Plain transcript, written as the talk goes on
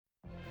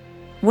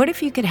What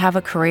if you could have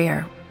a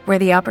career where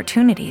the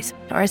opportunities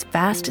are as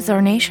vast as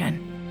our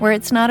nation, where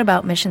it's not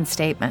about mission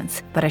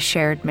statements, but a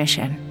shared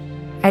mission?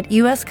 At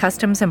U.S.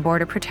 Customs and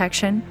Border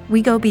Protection,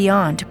 we go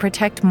beyond to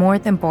protect more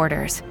than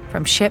borders.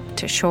 From ship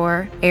to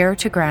shore, air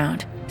to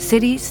ground,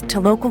 cities to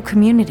local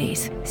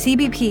communities,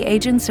 CBP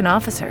agents and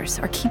officers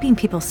are keeping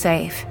people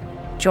safe.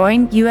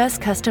 Join U.S.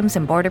 Customs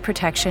and Border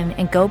Protection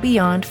and go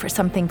beyond for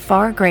something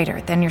far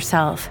greater than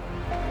yourself.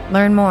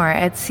 Learn more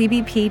at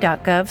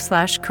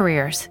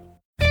cbp.gov/careers.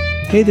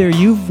 Hey there,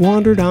 you've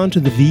wandered onto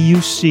the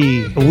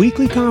VUC, a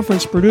weekly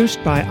conference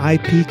produced by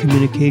IP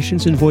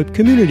Communications and VoIP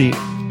Community.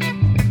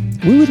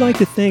 We would like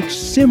to thank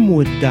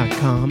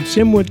Simwood.com.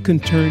 Simwood can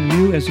turn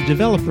you as a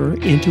developer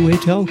into a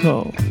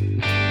telco.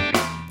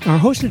 Our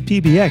hosted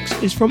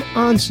PBX is from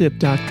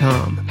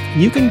onsip.com.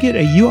 You can get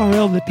a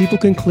URL that people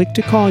can click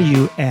to call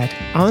you at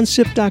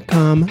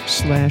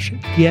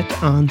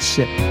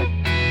onsip.com/getonsip.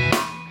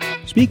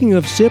 Speaking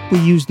of SIP, we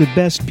use the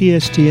best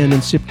PSTN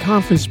and SIP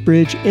conference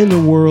bridge in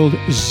the world,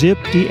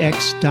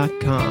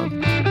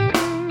 zipdx.com.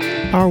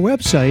 Our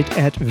website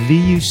at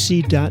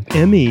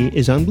vuc.me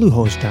is on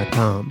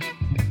bluehost.com.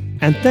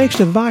 And thanks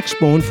to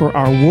Voxbone for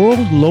our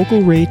world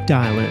local rate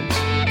dial-ins.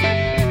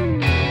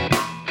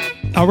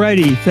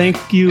 Alrighty,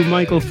 thank you,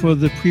 Michael, for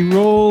the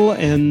pre-roll,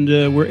 and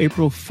we're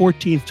April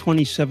 14th,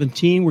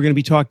 2017. We're going to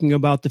be talking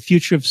about the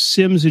future of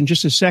Sims in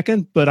just a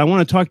second, but I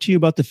want to talk to you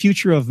about the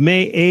future of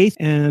May 8th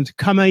and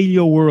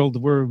Kamailio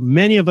World, where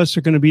many of us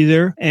are going to be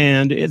there,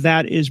 and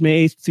that is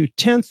May 8th through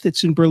 10th.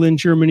 It's in Berlin,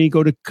 Germany.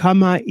 Go to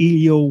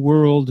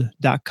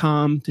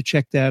kamailioworld.com to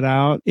check that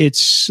out.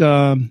 It's,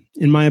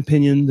 in my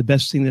opinion, the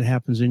best thing that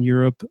happens in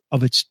Europe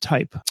of its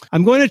type.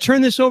 I'm going to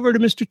turn this over to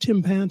Mr.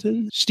 Tim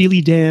Panton,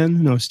 Steely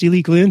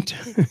Glint.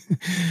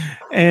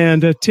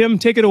 And Tim,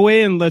 take it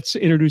away and let's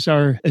introduce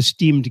our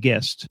esteemed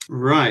guest.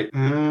 Right.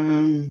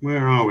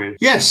 Where are we?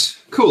 Yes.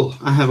 Cool.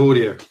 I have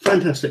audio.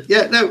 Fantastic.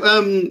 Yeah. No.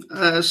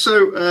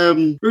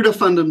 Rudolf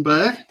van den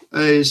Berg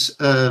is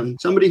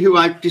somebody who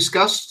I've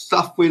discussed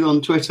stuff with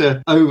on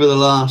Twitter over the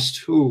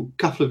last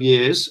couple of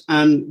years.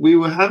 And we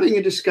were having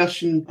a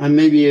discussion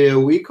maybe a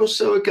week or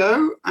so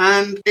ago.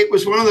 And it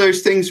was one of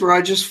those things where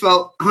I just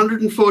felt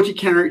 140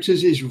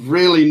 characters is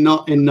really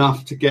not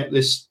enough to get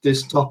this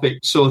topic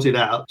sorted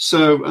out.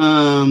 So,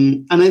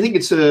 and I think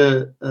it's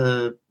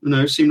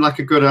seemed like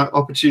a good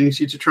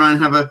opportunity to try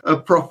and have a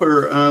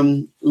proper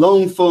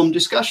long form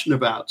discussion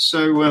about.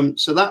 So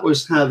that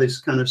was how this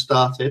kind of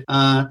started.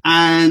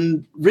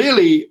 And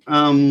really,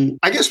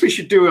 I guess we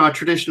should do our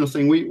traditional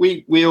thing.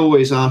 We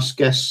always ask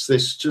guests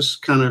this,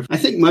 just kind of, I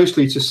think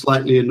mostly to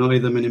slightly annoy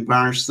them and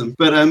embarrass them.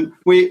 But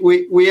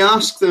we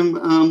ask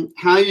them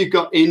how you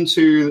got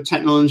into the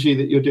technology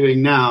that you're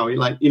doing now.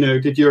 Like,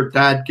 did your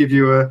dad give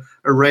you a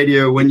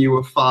radio when you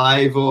were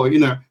 5, or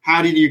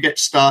how did you get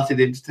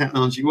started into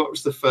technology? What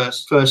was the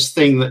first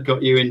thing that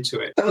got you into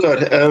it? Oh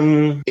God,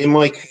 in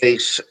my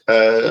case,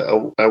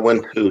 I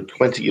went to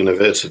 20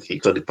 university,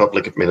 studied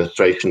public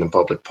administration and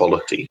public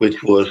policy,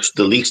 which was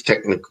the least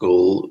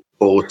technical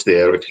course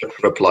there except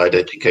for applied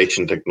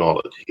education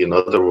technology. And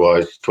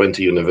otherwise,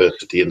 20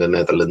 University in the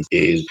Netherlands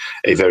is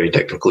a very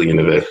technical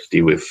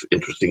university with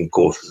interesting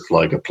courses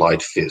like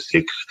applied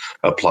physics,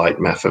 applied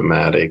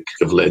mathematics,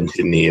 civil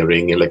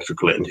engineering,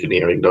 electrical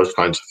engineering, those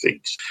kinds of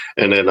things.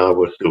 And then I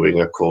was doing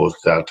a course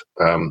that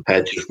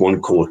had just one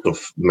course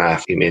of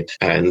math in it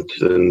and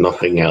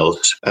nothing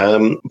else.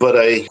 But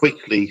I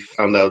quickly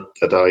found out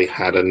that I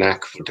had a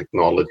knack for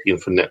technology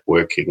and for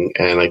networking,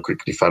 and I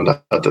quickly found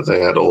out that I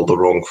had all the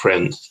wrong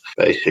friends,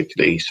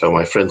 basically. So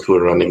my friends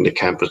were running the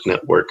campus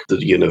network to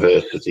the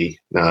university.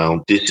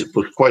 Now, this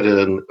was quite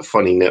a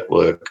funny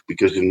network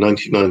because in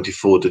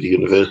 1994, the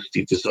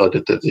university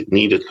decided that it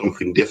needed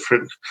something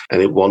different,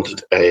 and it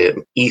wanted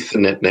an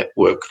Ethernet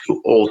network to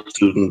all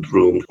student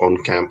rooms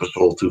on campus,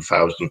 all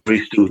 2,000.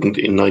 Every student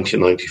in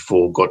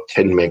 1994 got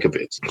 10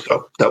 megabits.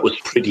 So that was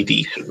pretty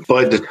decent.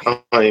 By the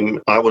time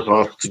I was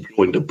asked to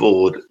join the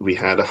board, we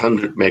had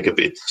 100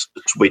 megabits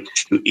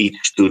switched to each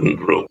student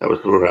room. That was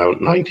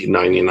around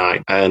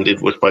 1999. And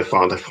it was by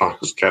far the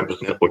fastest campus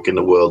network in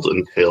the world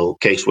until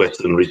Case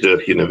Western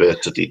Reserve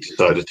University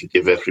decided to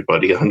give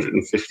everybody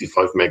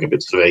 155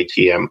 megabits of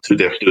ATM to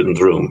their student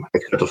room.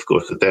 Except, of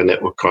course, that their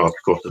network card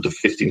costed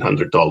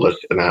 $1,500,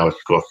 and now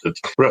it's costed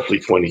roughly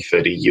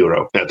 20-30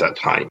 euro at that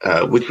time,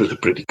 which was a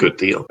pretty good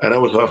deal. And I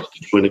was asked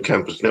to join the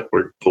campus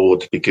network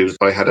board because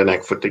I had a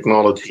knack for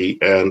technology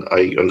and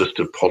I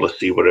understood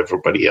policy where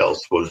everybody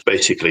else was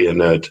basically a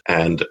nerd,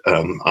 and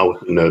I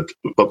was a nerd,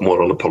 but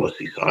more on the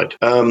policy side.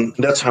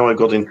 That's how I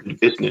got into the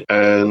business.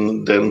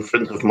 And then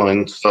friends of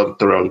mine started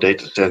their own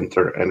data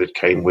center, and it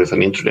came with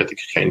an internet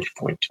exchange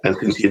point. And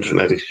since the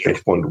internet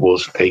exchange point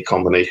was a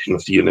combination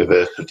of the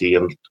university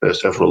and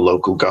several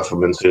local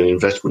governments and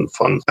investment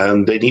funds,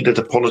 and they needed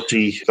a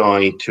policy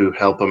guy to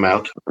help them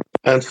out.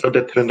 And so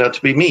that turned out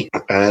to be me.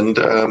 And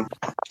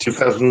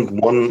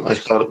 2001, I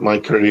started my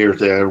career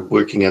there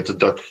working at the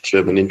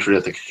Dutch-German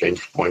Internet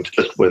Exchange Point,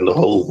 just when the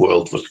whole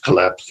world was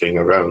collapsing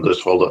around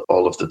us, all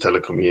of the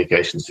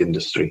telecommunications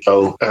industry.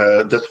 So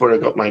that's where I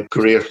got my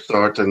career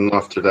start. And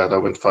after that, I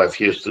went 5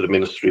 years to the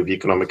Ministry of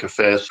Economic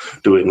Affairs,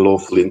 doing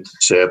lawful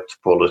intercept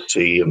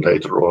policy and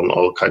later on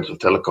all kinds of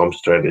telecom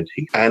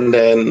strategy. And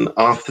then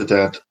after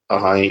that,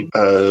 I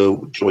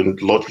joined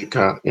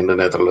Logica in the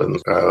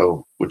Netherlands,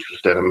 which was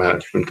then a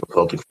management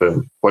consulting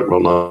firm, quite well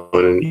known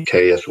in the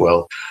UK as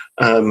well.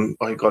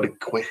 I got a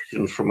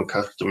question from a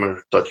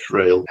customer, Dutch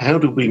Rail. How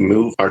do we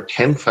move our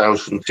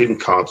 10,000 SIM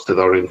cards that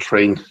are in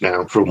trains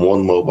now from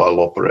one mobile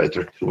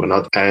operator to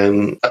another?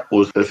 And that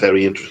was a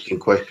very interesting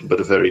question,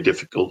 but a very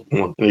difficult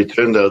one. And it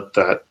turned out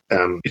that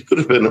it could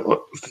have been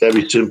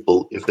very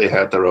simple if they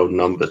had their own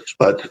numbers.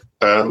 But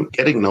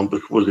getting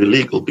numbers was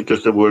illegal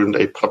because they weren't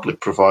a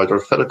public provider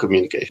of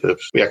telecommunications.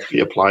 We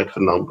actually applied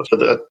for numbers. So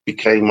that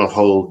became a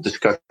whole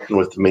discussion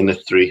with the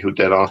ministry, who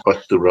then asked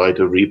us to write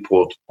a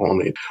report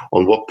on it,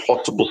 on what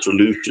possible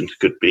solutions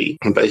could be.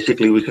 And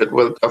basically we said,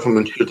 well,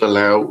 government should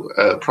allow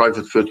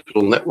private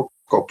virtual network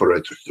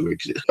operators to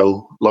exist.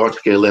 So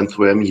large-scale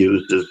M2M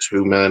users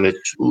who manage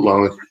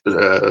large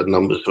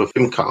numbers of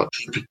SIM cards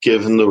should be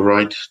given the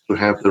right to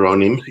have their own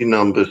IMSI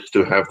numbers,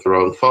 to have their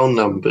own phone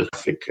numbers,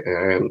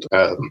 and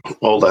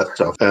all that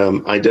stuff.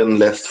 I then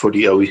left for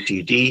the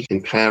OECD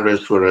in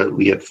Paris, where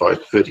we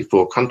advised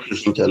 34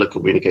 countries on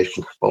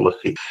telecommunications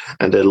policy,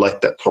 and they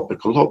liked that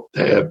topic a lot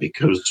there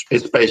because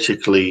it's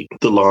basically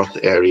the last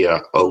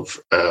area of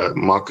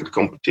market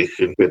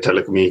competition where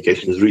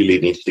telecommunications really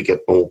needs to get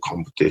more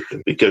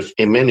competition, because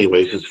in many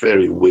ways, it's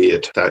very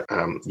weird that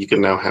you can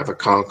now have a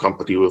car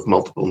company with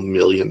multiple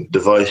million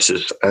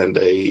devices, and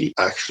they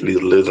actually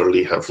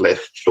literally have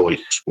less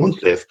choice once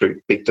they've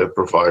picked a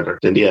provider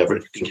than the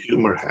average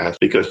consumer has,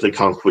 because they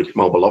can't switch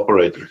mobile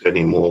operators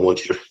anymore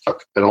once you're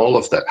stuck. And all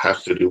of that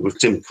has to do with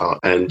SIM card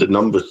and the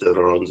numbers that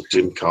are on the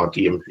SIM card,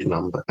 the IMSI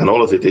number. And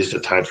all of it is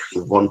attached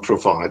to one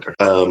provider.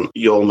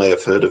 You all may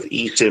have heard of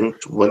eSIM.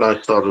 When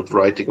I started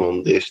writing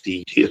on this,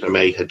 the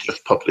GSMA had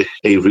just published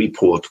a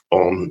report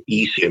on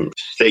eSIM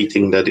stating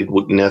that it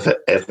would never,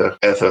 ever,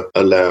 ever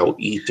allow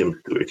eSIM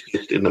to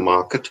exist in the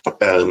market.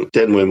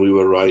 Then when we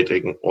were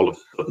writing, all of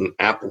a sudden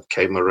Apple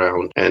came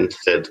around and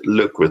said,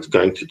 look, we're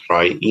going to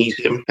try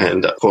eSIM.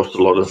 And that caused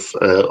a lot of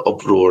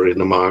uproar in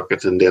the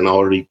market. And then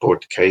our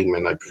report came,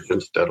 and I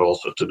presented that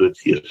also to the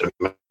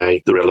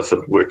GSMA, the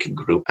relevant working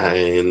group.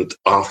 And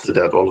after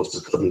that, all of a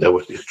sudden, there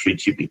was this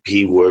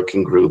 3GPP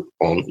working group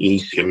on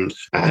eSIMs,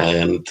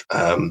 and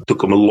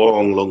took them a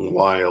long, long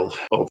while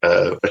of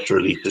press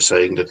releases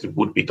saying that it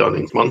would be done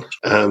in months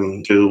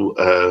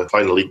to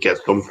finally get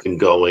something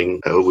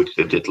going, which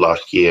they did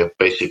last year.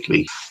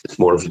 Basically, it's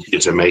more of a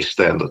GSMA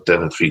standard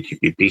than a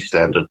 3GPP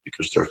standard,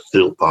 because there are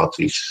still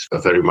parties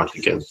very much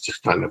against this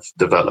kind of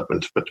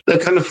development. But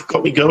that kind of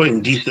got me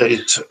going. These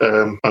days,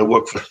 I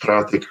work for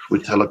Stratix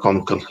with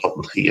telecom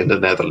consultancy in the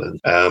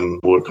Netherlands.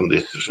 Work on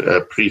this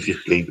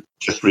previously.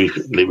 Just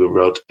recently, we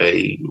wrote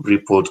a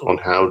report on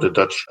how the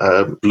Dutch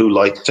blue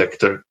light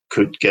sector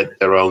could get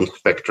their own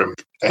spectrum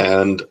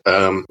and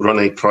run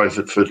a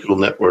private virtual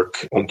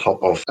network on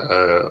top of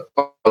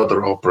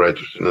other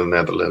operators in the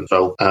Netherlands.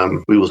 So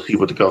we will see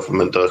what the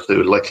government does. They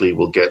likely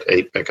will get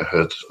 8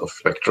 megahertz of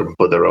spectrum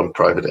for their own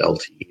private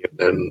LTE and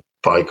then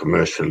buy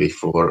commercially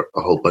for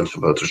a whole bunch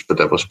of others. But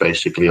that was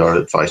basically our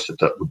advice,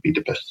 that would be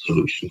the best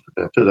solution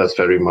for that. So that's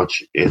very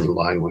much in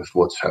line with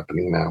what's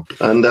happening now.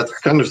 And that's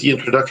kind of the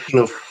introduction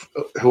of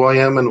who I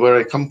am and where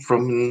I come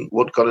from and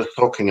what got us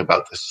talking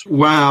about this.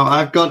 Wow,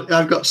 I've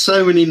got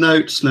so many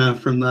notes now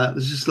from that.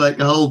 There's just like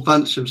a whole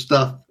bunch of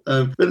stuff.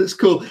 But it's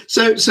cool.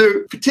 So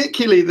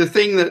particularly the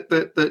thing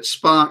that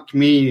sparked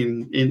me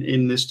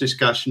in this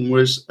discussion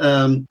was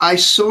I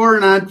saw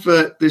an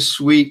advert this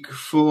week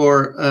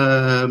for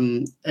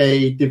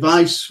a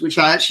device which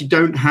I actually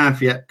don't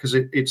have yet because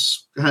it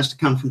has to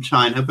come from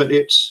China, but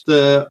it's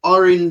the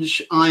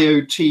Orange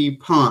IoT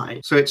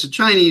Pi. So it's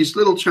a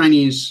little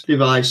Chinese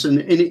device,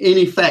 and in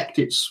effect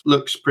it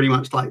looks pretty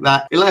much like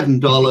that.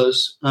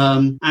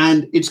 $11,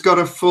 and it's got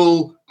a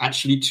full,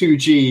 actually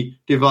 2G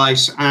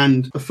device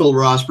and a full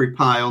Raspberry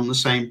Pi on the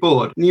same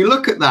board. And you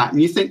look at that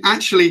and you think,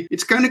 actually,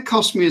 it's going to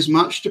cost me as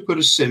much to put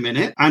a SIM in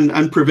it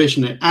and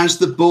provision it as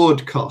the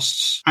board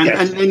costs.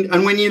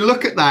 And when you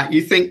look at that,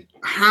 you think,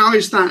 how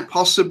is that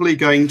possibly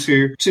going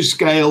to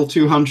scale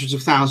to hundreds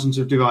of thousands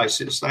of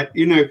devices? Like,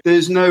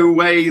 there's no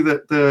way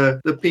that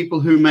the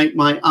people who make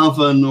my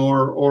oven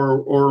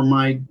or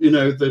my,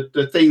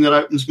 the thing that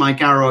opens my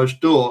garage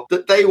door,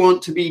 that they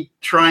want to be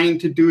trying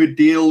to do a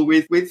deal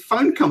with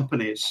phone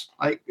companies.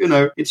 Like,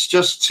 it's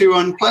just too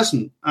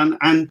unpleasant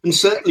and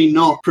certainly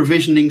not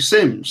provisioning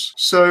SIMs.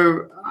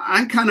 So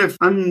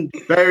I'm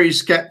very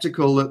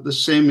skeptical that the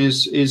SIM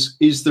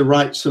is the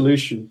right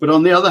solution. But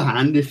on the other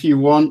hand, if you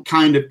want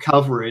kind of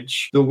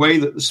coverage, the way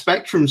that the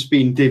spectrum's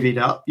been divvied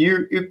up,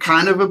 you're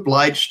kind of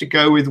obliged to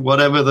go with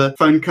whatever the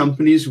phone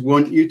companies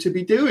want you to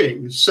be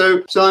doing.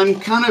 So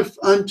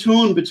I'm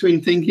torn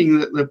between thinking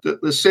that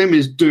the SIM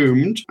is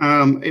doomed,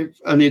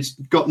 and it's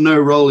got no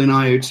role in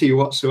IoT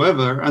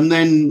whatsoever. And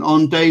then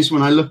on days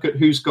when I look at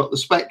who's got the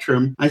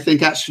spectrum, I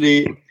think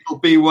actually it'll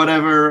be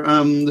whatever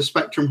the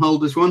spectrum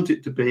holders want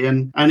it to be.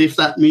 And if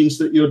that means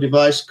that your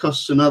device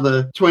costs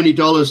another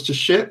 $20 to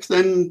ship,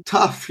 then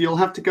tough, you'll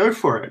have to go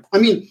for it. I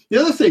mean, the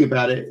other thing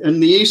about it,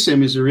 and the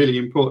eSIM is a really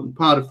important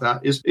part of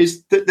that, is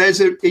that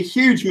there's a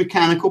huge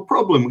mechanical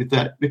problem with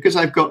that, because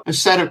I've got a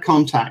set of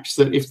contacts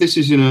that if this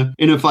is in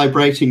a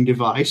vibrating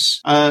device,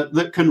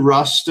 that can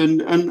rust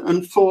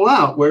and fall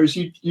out, whereas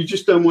you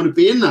just don't want to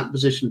be in that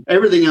position.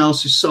 Everything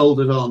else is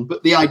soldered on,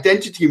 but the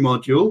identity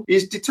module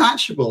is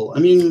detachable. I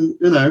mean,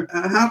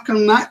 how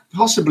can that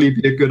possibly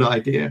be a good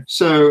idea?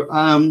 So,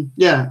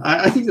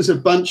 I think there's a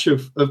bunch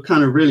of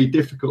kind of really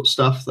difficult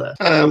stuff there.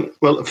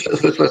 Well,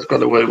 first let's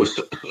go away with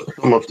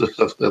some of the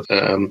stuff that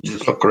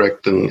is not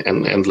correct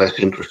and less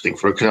interesting.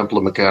 For example,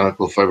 the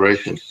mechanical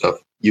vibration stuff.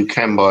 You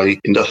can buy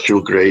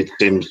industrial grade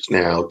SIMs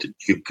now that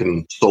you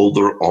can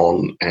solder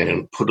on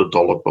and put a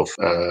dollop of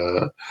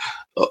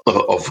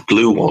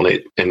glue on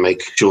it and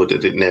make sure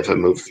that it never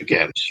moves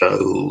again.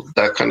 So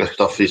that kind of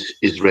stuff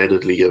is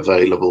readily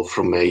available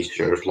from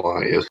major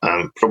suppliers,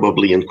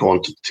 probably in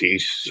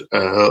quantities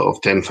of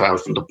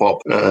 10,000 a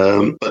pop.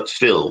 But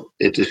still,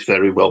 it is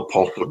very well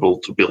possible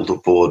to build a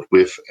board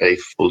with a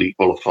fully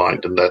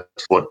qualified, and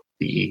that's what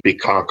the big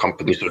car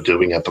companies are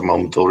doing at the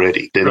moment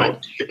already. They're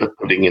not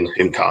putting in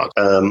SIM cards.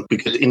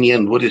 Because in the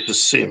end, what is a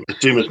SIM? A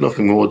SIM is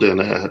nothing more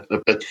than a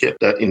chip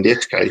that, in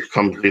this case,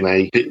 comes in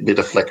a bit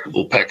of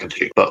flexible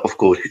packaging. But, of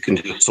course, you can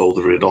just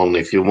solder it on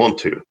if you want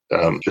to.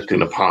 Just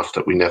in the past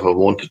that we never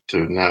wanted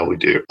to, now we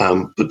do.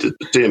 But the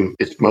SIM,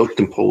 its most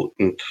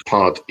important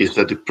part is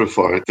that it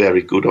provides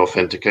very good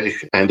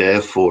authentication, and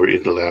therefore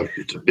it allows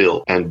you to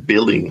bill. And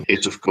billing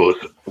is, of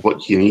course,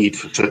 what you need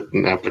for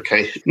certain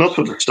applications. Not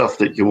for the stuff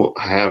that you won't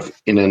have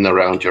in and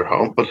around your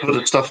home, but for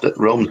the stuff that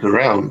roams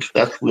around,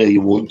 that's where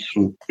you want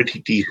some pretty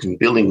decent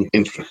billing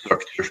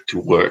infrastructure to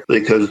work.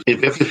 Because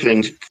if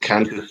everything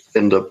can just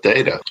send up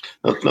data,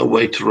 there's no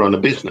way to run a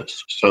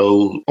business.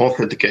 So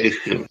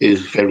authentication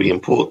is very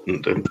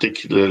important, and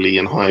particularly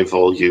in high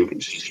volume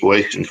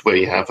situations where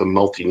you have a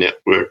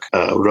multi-network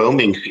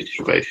roaming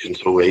situation,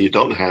 so where you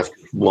don't have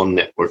one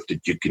network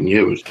that you can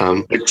use.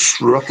 It's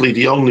roughly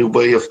the only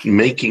way of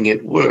making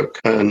it work.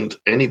 And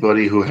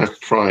anybody who has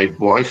tried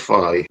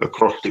Wi-Fi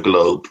across the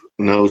globe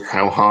knows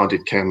how hard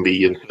it can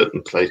be in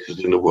certain places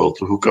in the world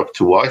to hook up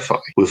to Wi-Fi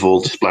with all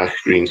the splash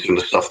screens and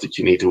the stuff that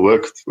you need to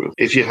work through.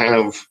 If you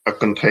have a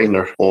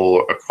container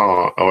or a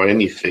car or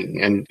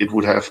anything, and it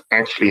would have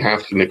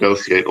to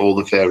negotiate all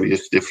the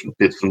various different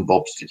bits and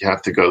bobs that you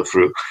have to go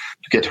through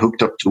to get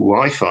hooked up to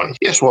Wi-Fi.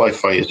 Yes,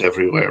 Wi-Fi is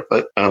everywhere,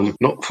 but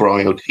not for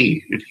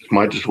IoT. It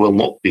might as well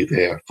not be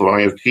there. For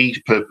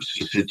IoT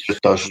purposes, it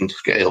just doesn't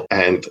scale.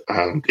 And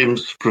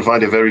SIMs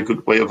provide a very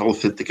good way of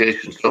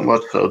authentication, so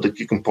much so that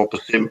you can pop a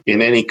SIM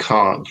in any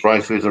car,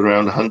 drive it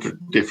around 100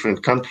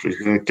 different countries,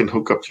 and it can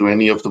hook up to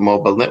any of the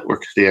mobile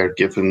networks there,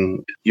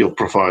 given your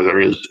provider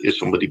is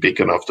somebody big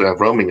enough to have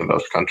roaming in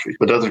those countries.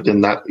 But other than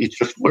that, it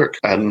just works.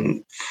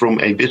 And from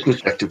a business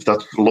perspective,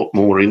 that's a lot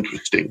more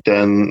interesting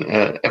than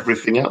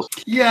everything else.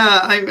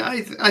 Yeah,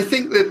 I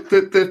think that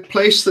the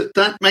place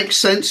that makes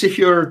sense if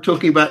you're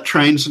talking about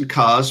trains and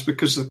cars,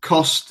 because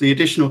the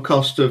additional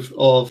cost of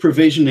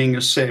provisioning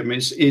a SIM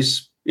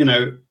is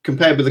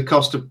compared with the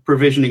cost of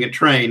provisioning a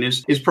train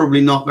is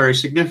probably not very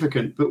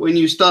significant. But when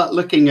you start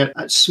looking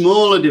at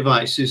smaller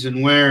devices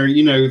and where,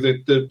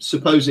 the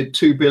supposed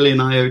 2 billion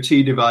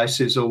IoT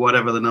devices or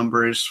whatever the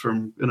number is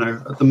from,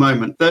 at the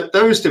moment,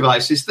 those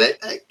devices, the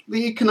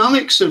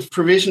economics of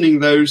provisioning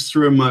those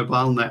through a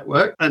mobile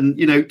network and,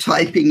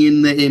 typing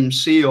in the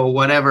IMSI or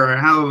whatever,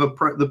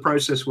 however the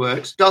process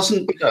works,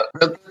 doesn't... Yeah,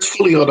 that's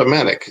fully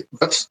automatic.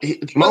 That's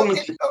the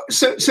moment...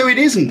 So it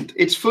isn't.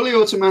 It's fully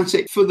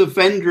automatic for the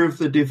vendor of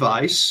the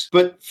device.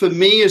 But for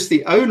me as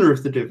the owner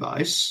of the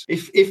device,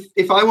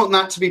 if I want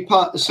that to be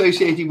part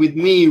associated with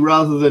me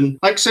rather than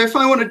so if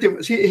I want to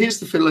here's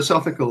the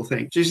philosophical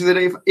thing, which is that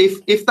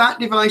if that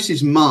device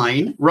is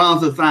mine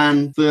rather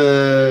than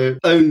the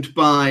owned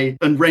by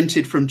and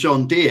rented from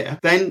John Deere,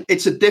 then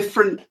it's a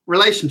different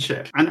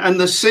relationship, and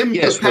the SIM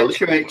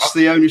perpetuates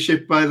the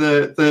ownership by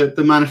the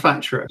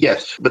manufacturer.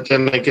 Yes, but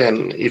then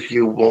again, if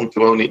you want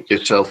to own it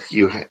yourself,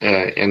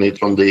 and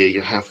it's on there,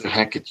 you have to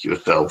hack it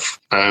yourself.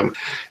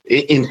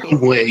 In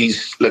some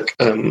ways, look,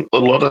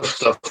 a lot of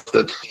stuff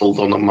that's sold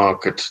on the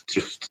market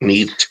just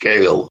needs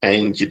scale,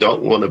 and you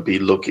don't want to be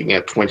looking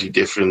at 20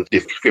 different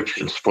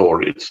descriptions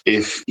for it.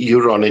 If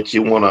you run it,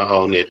 you want to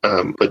own it,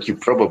 but you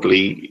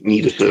probably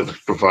need a service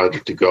provider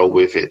to go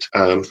with it.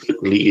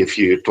 Certainly, if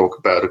you talk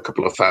about a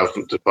couple of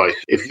thousand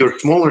devices. If you're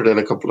smaller than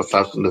a couple of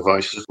thousand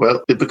devices,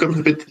 well, it becomes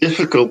a bit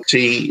difficult to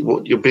see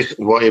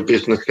why a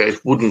business case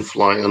wouldn't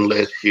fly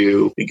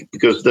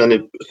because then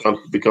it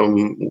starts to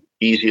become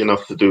easy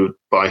enough to do it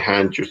by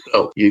hand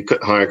yourself. You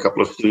could hire a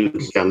couple of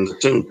students and the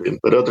SIM in.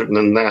 But other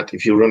than that,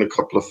 if you run a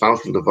couple of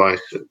thousand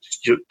devices,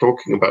 you're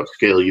talking about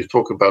scale, you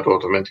talk about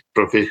automatic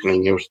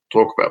provisioning, you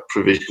talk about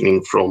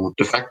provisioning from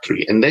the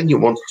factory, and then you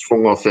want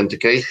strong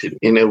authentication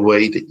in a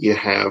way that you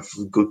have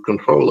good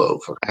control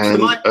over.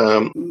 And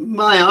so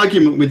my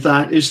argument with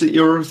that is that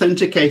you're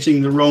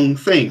authenticating the wrong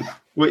thing.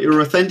 What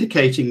you're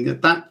authenticating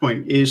at that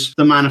point is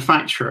the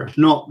manufacturer,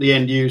 not the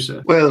end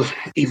user. Well,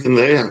 even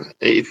there,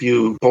 if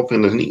you pop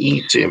in an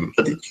eSIM,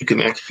 you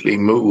can actually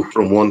move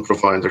from one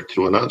provider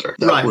to another.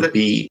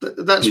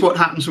 That's what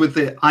happens with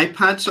the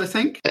iPads, I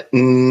think?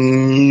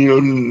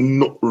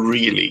 Not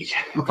really.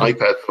 Okay.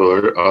 iPads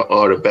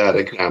are a bad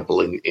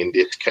example in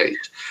this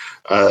case.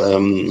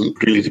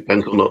 Really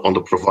depends on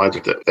the provider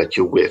that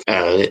you're with,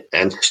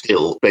 and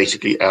still,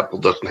 basically, Apple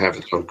doesn't have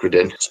its own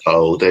credentials,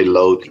 so they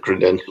load the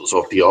credentials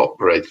of the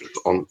operators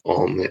on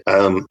it.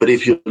 But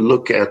if you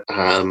look at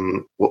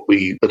what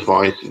we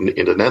advise in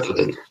the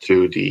Netherlands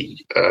to the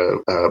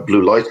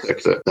blue light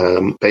sector,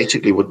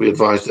 basically what we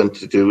advise them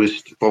to do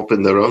is to pop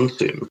in their own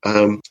SIM,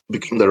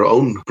 become their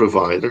own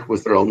provider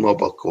with their own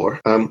mobile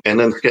core, and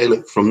then scale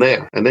it from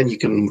there. And then you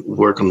can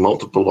work on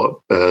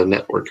multiple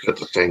networks at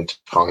the same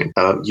time.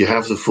 You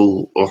have the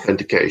full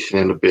authentication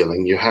and the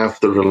billing. You have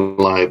the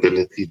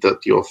reliability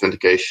that the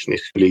authentication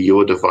is really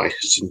your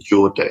devices and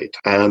your data.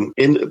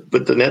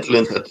 But the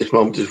Netherlands at this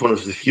moment is one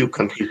of the few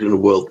countries in the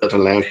world that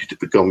allows you to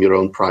become your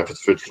own private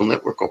virtual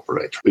network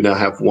operator. We now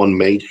have one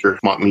major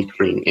smart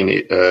metering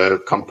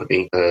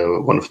company,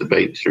 one of the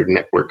major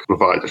network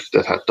providers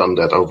that has done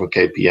that over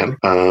KPN.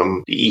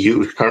 The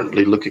EU is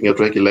currently looking at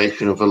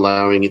regulation of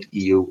allowing it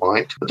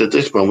EU-wide. But at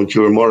this moment,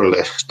 you are more or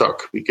less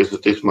stuck, because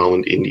at this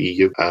moment in the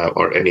EU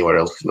or anywhere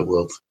else in the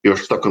world, you're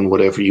stuck on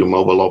whatever your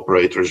mobile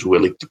operator is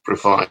willing to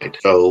provide.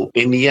 So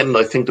in the end,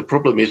 I think the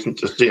problem isn't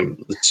the SIM.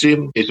 The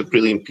SIM is a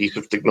brilliant piece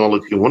of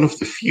technology, one of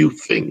the few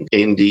things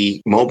in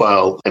the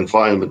mobile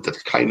environment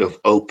that's kind of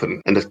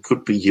open and that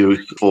could be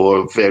used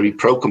for very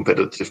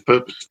pro-competitive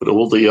purposes. But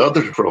all the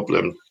other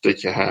problems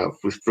that you have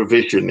with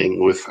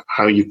provisioning, with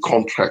how you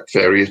contract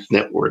various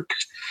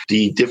networks,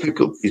 the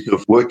difficulties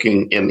of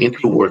working and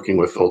interworking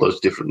with all those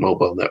different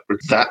mobile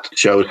networks, that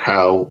shows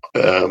how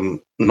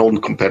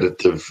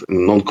non-competitive,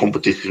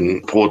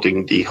 non-competition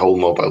porting the whole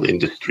mobile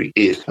industry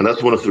is. And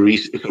that's one of the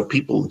reasons. So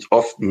people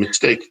often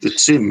mistake the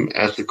SIM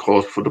as the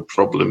cause for the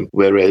problem,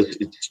 whereas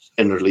it's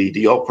generally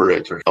the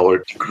operator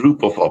or the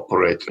group of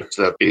operators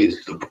that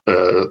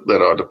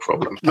are the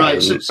problem. Right.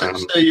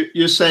 So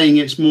you're saying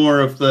it's more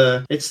of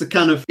it's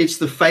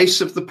the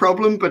face of the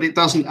problem, but it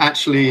doesn't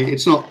actually,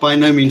 it's not by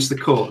no means the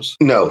cause.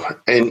 No.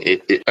 And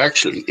it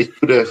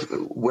could have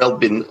well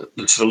been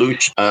the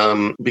solution,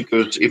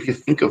 because if you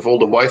think of all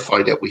the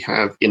Wi-Fi that we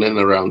have in and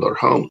around our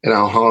home and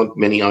how hard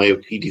many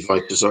IoT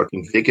devices are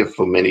configured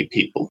for many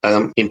people,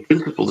 in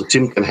principle, the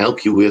SIM can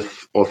help you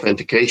with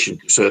authentication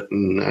to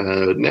certain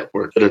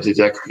networks, so that it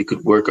actually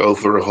could work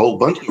over a whole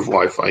bunch of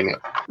Wi-Fi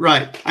networks.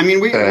 Right. I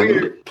mean,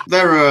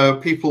 there are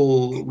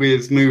people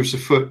with moves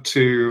afoot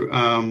to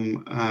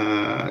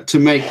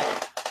make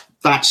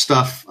that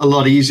stuff a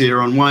lot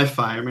easier on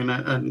Wi-Fi. I mean,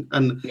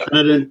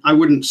 I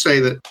wouldn't say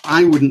that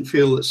I wouldn't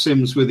feel that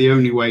SIMs were the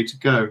only way to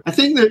go. I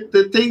think that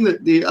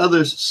the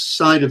other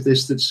side of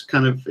this that's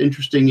kind of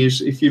interesting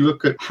is if you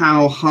look at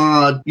how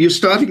hard you're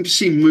starting to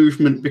see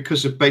movement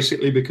because of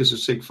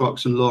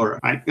Sigfox and LoRa,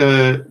 right?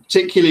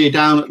 Particularly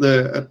down at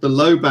the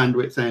low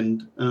bandwidth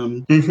end.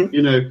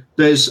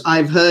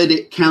 I've heard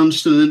it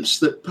countenance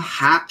that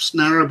perhaps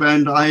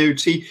narrowband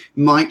IoT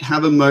might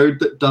have a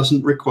mode that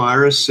doesn't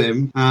require a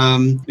SIM.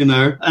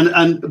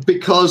 And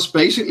because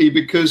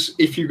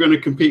if you're going to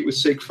compete with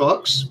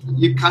Sigfox,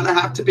 you kind of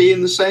have to be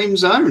in the same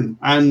zone.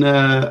 And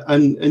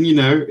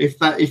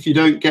if you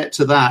don't get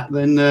to that,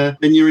 then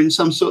you're in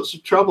some sorts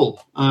of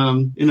trouble.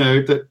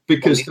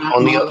 Because that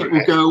market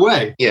will go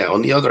away. Yeah.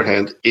 On the other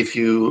hand, if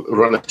you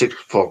run a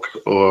Sigfox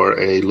or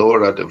a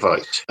LoRa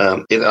device,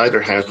 it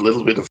either has a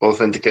little bit of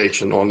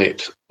authentication on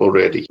it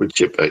already with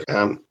chip-based.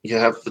 You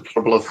have the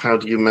trouble of how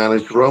do you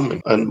manage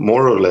roaming, and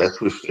more or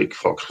less with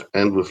Sigfox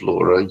and with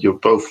LoRa, you're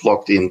both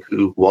locked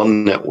into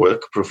one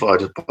network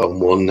provided by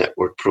one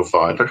network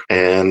provider,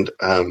 and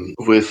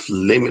with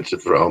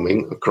limited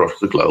roaming across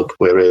the globe.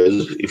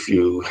 Whereas if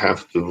you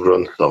have to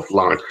run stuff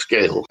large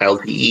scale,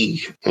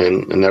 LTE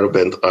and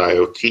narrowband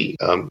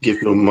IoT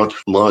give you a much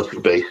larger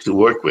base to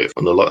work with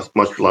on a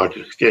much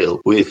larger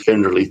scale, with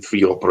generally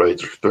 3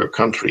 operators per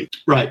country.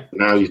 Right.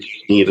 Now you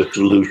just need a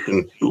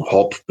solution to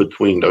hop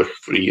between those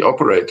three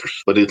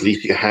operators, but at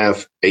least you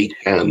have a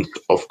chance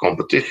of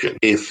competition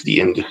if the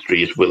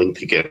industry is willing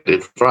to get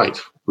it right,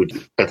 which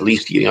at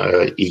least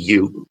the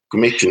EU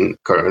Commission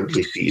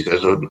currently sees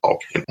as an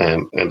option,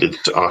 and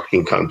it's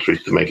asking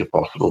countries to make it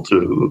possible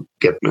to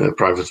get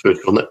private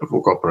virtual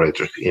network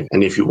operators in.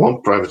 And if you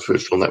want private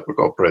virtual network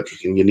operators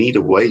in, you need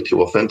a way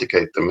to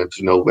authenticate them and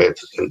to know where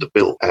to send the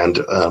bill. And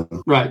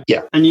right,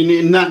 yeah,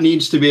 and that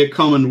needs to be a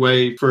common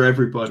way for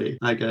everybody,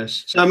 I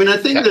guess. So, I mean, I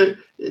think that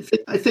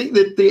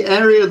the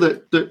area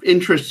that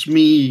interests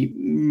me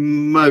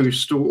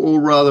most, or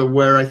rather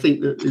where I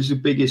think that is the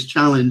biggest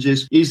challenge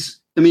is,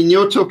 I mean,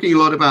 you're talking a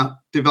lot about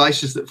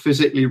devices that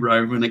physically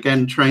roam, and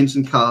again, trains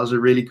and cars are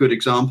really good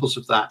examples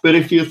of that. But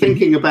if you're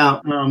thinking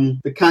about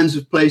the kinds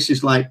of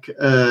places like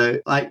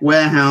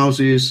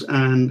warehouses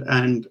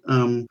and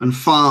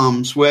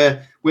farms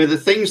where the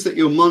things that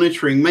you're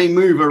monitoring may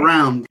move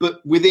around,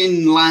 but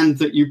within land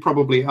that you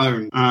probably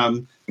own.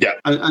 And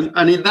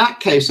in that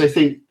case, I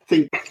think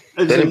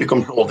then it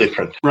becomes all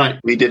different. Right.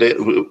 We did it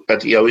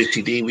at the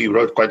OECD. We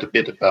wrote quite a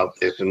bit about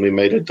this, and we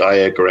made a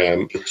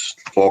diagram. It's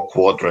 4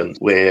 quadrants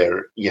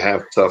where you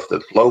have stuff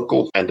that's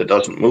local and it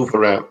doesn't move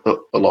around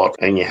a lot,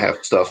 and you have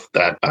stuff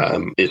that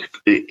is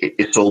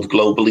sold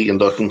globally and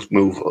doesn't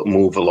move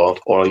a lot,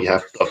 or you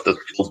have stuff that's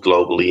sold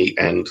globally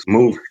and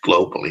moves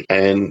globally.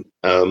 And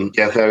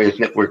you have various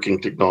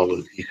networking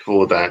technologies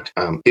for that.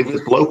 If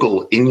it's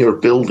local in your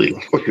building,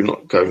 of course, you're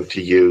not going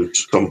to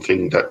use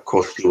something that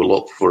costs you a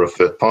lot for a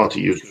third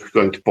party. You're just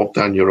going to pop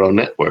down your own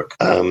network.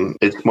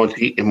 It's much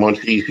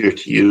easier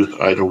to use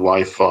either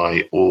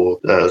Wi-Fi or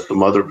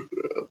some other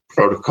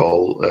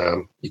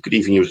protocol. You could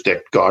even use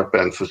DECT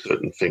guardband for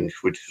certain things,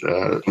 which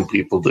some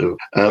people do.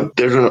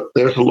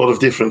 There's a lot of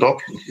different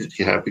options that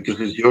you have because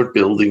it's your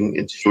building,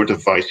 it's your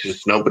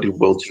devices. Nobody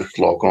will just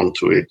log on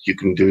to it. You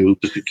can do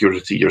the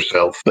security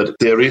yourself. But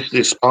there is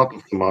this part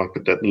of the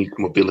market that needs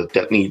mobility,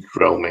 that needs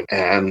roaming.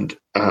 And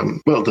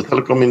the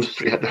telecom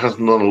industry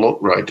hasn't done a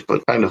lot right,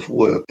 but kind of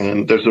work.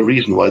 And there's a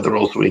reason why they're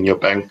also in your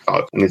bank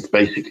card. And it's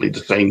basically the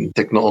same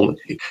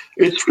technology.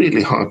 It's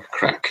really hard to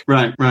crack.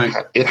 Right.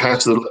 It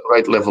has the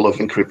right level of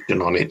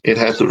encryption on it. It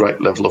has the right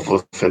level of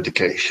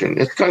authentication.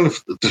 It's kind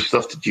of the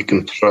stuff that you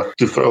can trust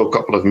to throw a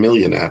couple of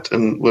million at.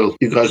 And, well,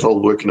 you guys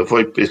all work in a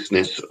VoIP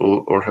business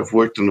or have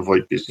worked in a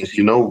VoIP business.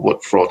 You know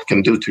what fraud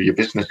can do to your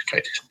business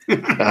case.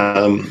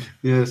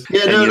 Yes.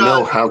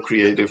 Know how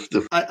creative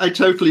I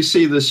totally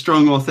see the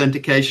strong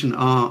authentication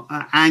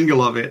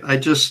angle of it. I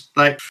just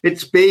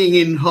it's being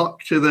in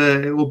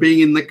being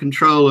in the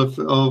control of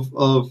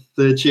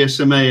the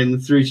GSMA and the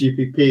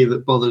 3GPP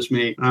that bothers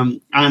me.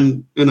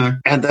 And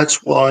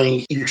that's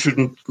why you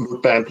shouldn't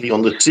look badly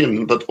on the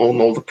SIM, but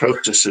on all the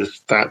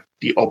processes that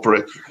the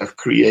operators have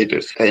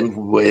created and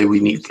where we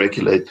need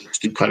regulators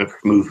to kind of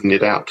moving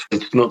it out.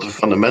 It's not the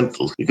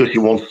fundamentals because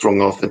you want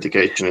strong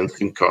authentication and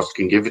SIM cards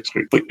can give it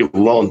through. But you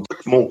want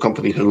small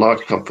companies and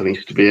large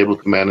companies to be able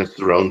to manage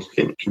their own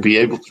SIM, to be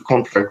able to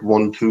contract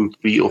 1, 2,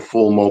 3, or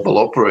 4 mobile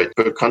operators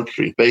per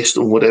country based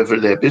on whatever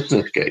their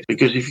business case.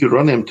 Because if you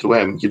run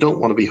M2M, you don't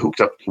want to be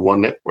hooked up to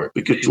one network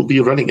because you'll be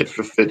running it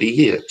for 30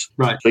 years.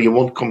 Right. So you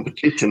want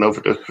competition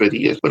over those 30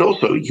 years, but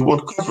also you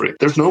want coverage.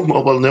 There's no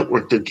mobile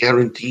network that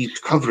guarantees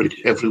coverage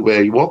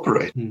everywhere you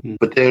operate. Mm-hmm.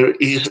 But there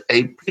is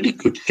a pretty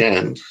good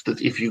chance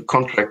that if you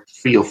contract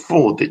 3 or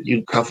 4, that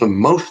you cover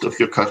most of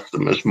your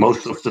customers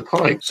most of the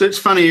time. So it's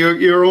funny,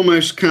 you're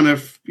almost kind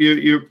of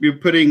you're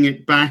putting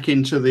it back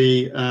into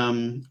the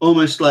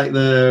almost like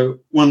the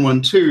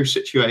 112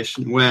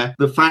 situation, where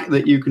the fact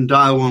that you can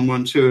dial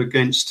 112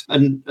 against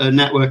a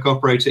network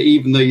operator,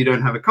 even though you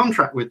don't have a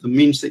contract with them,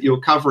 means that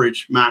your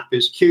coverage map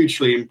is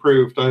hugely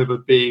improved over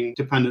being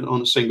dependent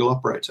on a single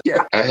operator.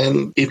 Yeah,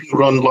 and if you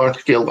run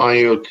large-scale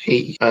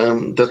IoT,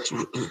 that's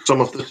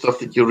some of the stuff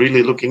that you're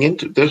really looking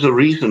into. There's a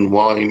reason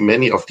why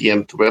many of the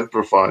M2M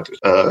providers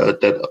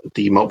that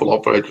the mobile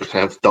operators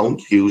have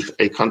don't use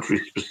a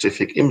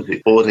country-specific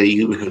IMSI, or they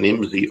use an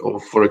IMSI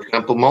of, for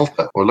example,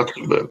 Malta or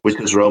Luxembourg, which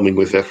is roaming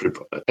with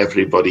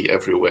everybody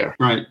everywhere.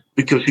 Right.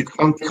 Because you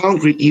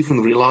can't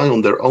even rely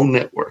on their own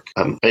network.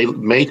 A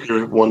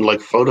major one like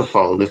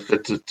Vodafone is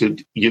set to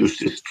use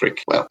this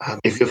trick. Well,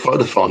 if you're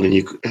Vodafone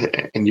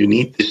and you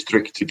need this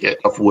trick to get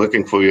up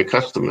working for your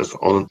customers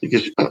on,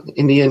 because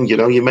in the end,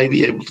 you may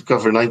be able to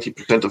cover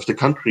 90% of the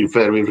country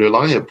very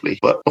reliably,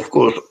 but of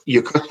course,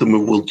 your customer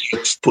will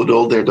just put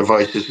all their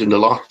devices in the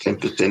last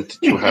 10% that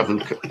you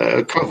haven't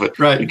covered.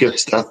 Right.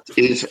 Because that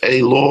is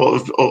a law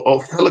of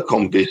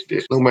telecom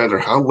business. No matter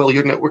how well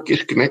your network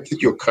is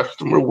connected, your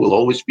customer will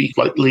always be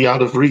slightly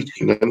out of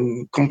reach and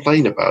then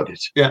complain about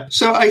it. Yeah.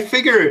 So I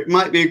figure it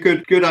might be a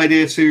good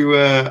idea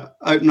to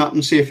open up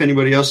and see if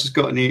anybody else has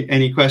got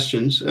any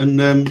questions,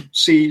 and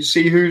see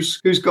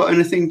who's got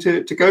anything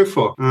to go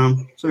for.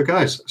 So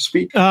guys,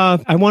 speak.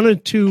 I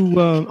wanted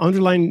to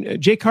underline,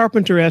 Jay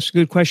Carpenter asked a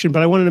good question,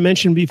 but I wanted to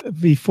mention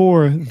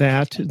before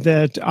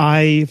that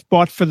I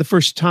bought for the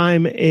first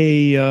time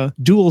a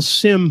dual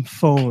SIM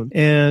phone.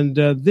 And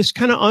this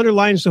kind of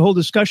underlines the whole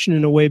discussion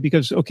in a way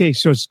because, okay,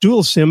 so it's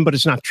dual SIM, but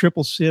it's not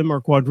triple SIM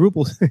or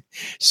quadruple.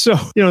 So,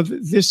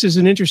 this is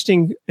an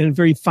interesting and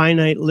very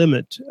finite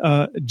limit.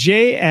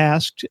 Jay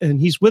asked, and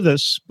he's with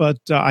us, but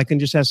I can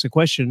just ask the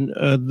question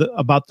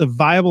about the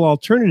viable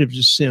alternative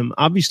to SIM.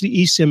 Obviously,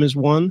 eSIM is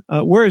one.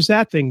 Where is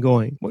that thing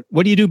going?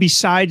 What do you do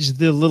besides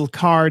the little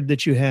card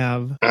that you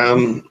have?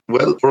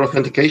 Well, for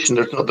authentication,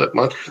 there's not that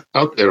much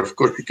out there. Of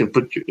course, you can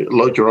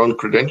load your own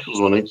credentials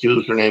on it,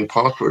 username,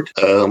 password.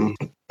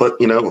 But,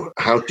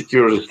 how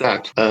secure is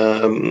that?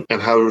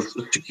 And how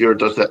secure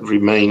does that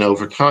remain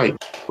over time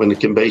when it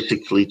can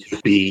basically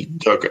just be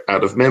dug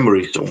out of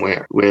memory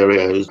somewhere?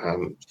 Whereas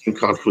SIM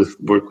cards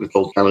work with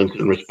both balance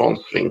and response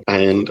thing.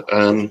 And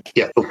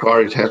so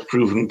far it has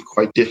proven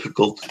quite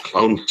difficult to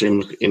clone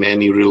SIMs in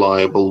any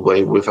reliable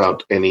way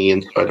without any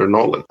insider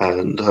knowledge.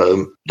 And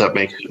that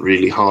makes it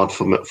really hard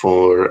for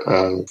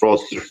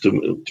fraudsters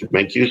to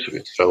make use of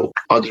it. So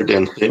other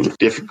than SIM, it's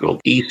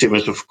difficult. eSIM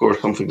is, of course,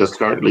 something that's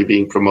currently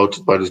being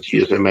promoted by the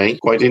GSMA.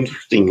 Quite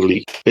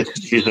interestingly, it's a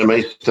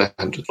GSMA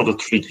standard, not a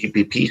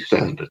 3GPP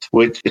standard,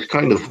 which is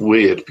kind of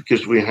weird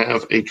because we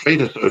have a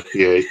trade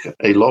association,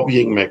 a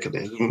lobbying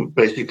mechanism,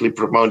 basically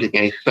promoting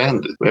a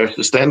standard, whereas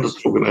the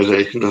standards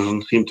organization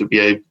doesn't seem to be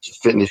able to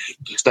finish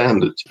the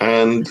standards.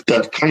 And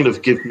that kind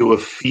of gives you a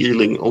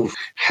feeling of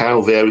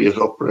how various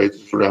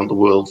operators around the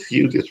world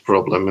view this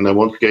problem. And I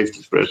once gave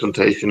this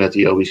presentation at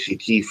the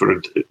OECD for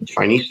a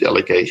Chinese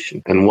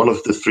delegation, and one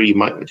of the three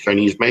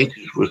Chinese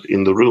majors was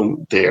in the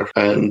room there.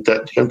 And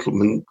that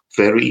gentleman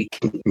very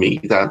me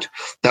that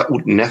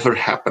would never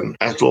happen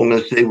as long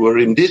as they were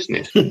in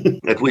business.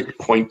 At which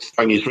point,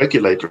 Chinese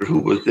regulator, who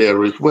was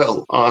there as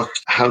well,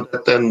 asked how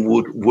that then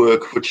would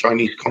work for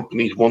Chinese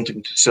companies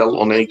wanting to sell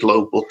on a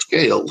global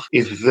scale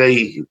if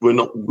they were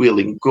not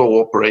willing to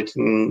cooperate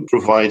and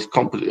provide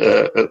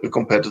a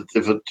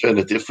competitive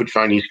alternative for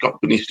Chinese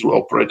companies to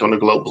operate on a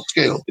global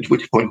scale. At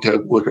which point, there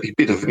was a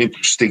bit of an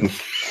interesting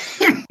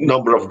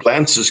number of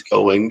glances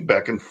going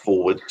back and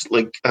forward.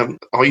 Like,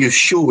 are you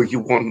sure you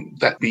want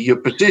that be your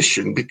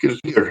position? Because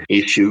there are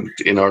issues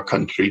in our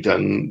country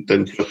than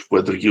just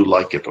whether you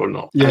like it or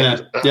not. Yeah,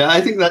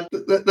 I think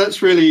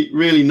that's really,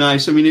 really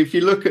nice. I mean, if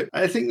you look at,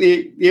 I think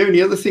the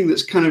only other thing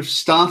that's kind of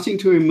starting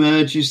to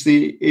emerge is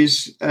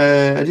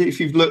I don't know if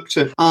you've looked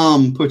at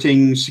ARM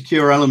putting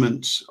secure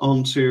elements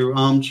onto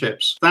ARM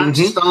chips.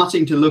 That's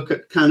starting to look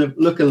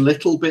a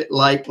little bit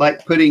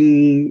like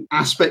putting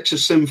aspects of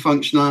SIM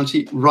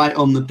functionality right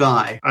on the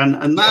die,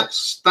 and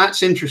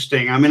that's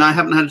interesting. I mean, I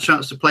haven't had a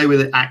chance to play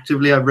with it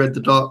actively. I've read the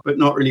doc, but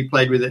not really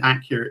played with it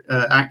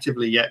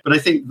actively yet. But I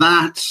think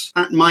that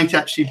might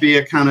actually be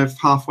a kind of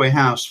halfway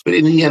house. But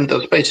in the end,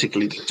 that's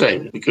basically the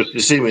same, because the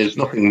SIM is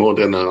nothing more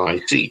than an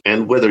IC.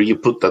 And whether you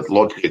put that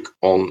logic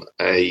on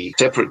a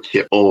separate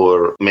chip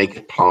or make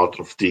it part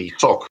of the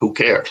SoC, who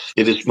cares?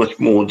 It is much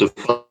more the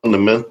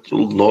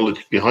fundamental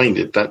knowledge behind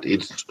it that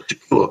it's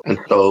secure. And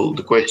so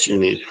the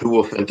question is, who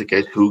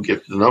authenticates, who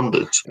gives the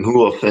numbers, and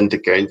who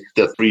authenticates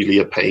that's really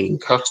a paying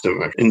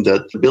customer, and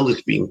that the bill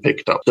is being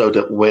picked up, so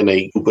that when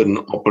a Cuban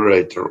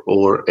operator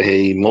or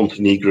a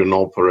Montenegrin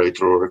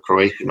operator or a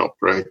Croatian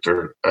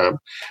operator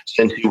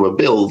sends you a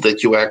bill,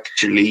 that you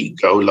actually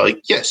go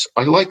like, yes,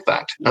 I like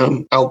that.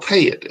 I'll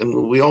pay it.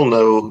 And we all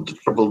know the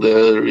trouble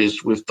there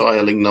is with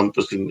dialing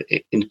numbers in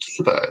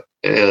Cuba.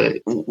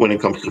 When it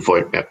comes to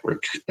VoIP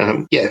networks.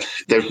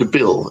 Yes, there's a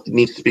bill. It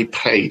needs to be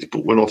paid,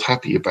 but we're not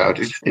happy about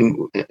it, and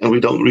we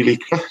don't really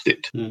trust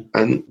it.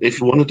 And if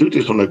you want to do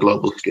this on a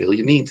global scale,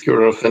 you need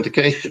your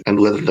authentication. And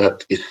whether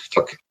that is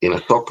stuck in a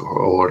SoC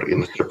or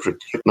in a separate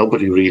chip,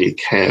 nobody really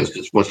cares.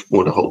 It's much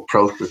more the whole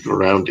process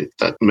around it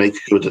that makes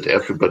sure that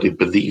everybody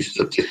believes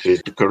that this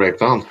is the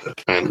correct answer.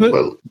 And,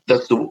 well,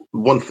 that's the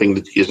one thing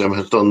that GSM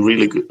has done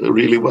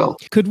really well.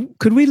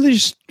 Could we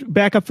just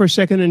back up for a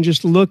second and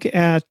just look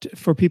at,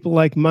 for people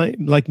like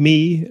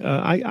me,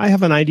 I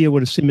have an idea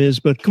what a SIM is,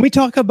 but can we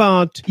talk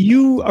about,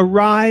 you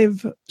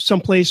arrive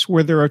someplace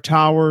where there are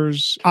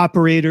towers,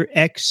 operator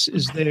X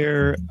is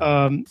there.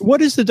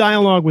 What is the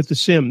dialogue with the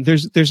SIM?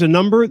 There's a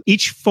number.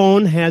 Each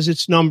phone has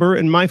its number,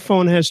 and my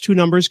phone has two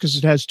numbers because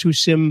it has two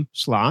SIM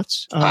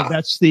slots.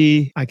 That's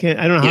I don't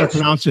know how to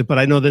pronounce it, but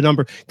I know the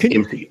number. Can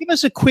you give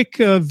us a quick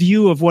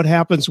view of what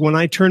happens when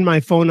I turn my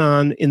phone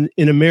on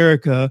in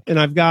America and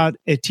I've got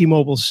a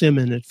T-Mobile SIM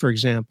in it, for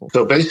example?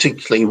 So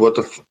basically what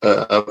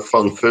a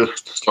phone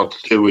first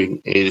starts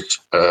doing is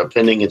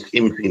sending its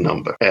IMSI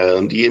number.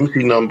 And the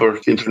IMSI number,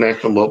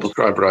 International Mobile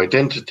Subscriber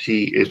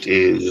Identity, it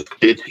is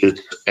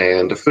digits,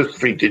 and the first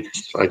three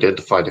digits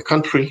identify the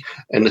country,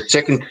 and the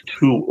second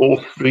two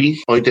or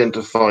three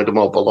identify the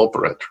mobile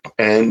operator.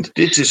 And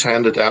this is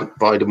handed out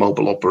by the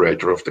mobile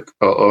operator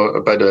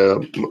by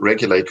the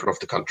regulator of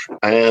the country.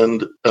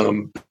 And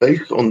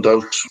based on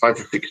those 5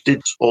 or 6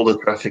 digits, all the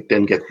traffic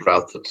then gets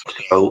routed.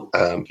 So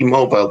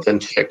T-Mobile then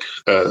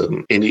checks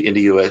in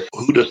the US US,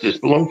 who does this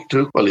belong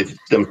to? Well, if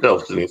it's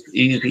themselves, then it's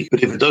easy.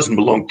 But if it doesn't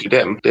belong to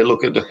them, they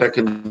look at the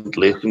second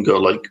list and go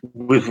like,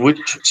 with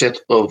which set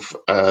of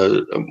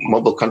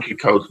mobile country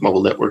codes,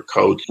 mobile network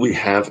codes, we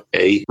have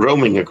a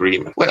roaming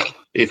agreement? Well,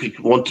 if it's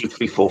 1, 2,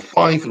 3, 4,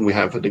 5, and we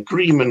have an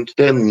agreement,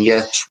 then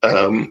yes,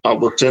 I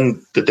will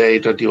send the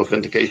data, the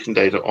authentication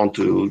data,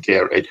 onto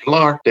their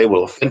HLR. They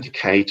will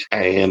authenticate,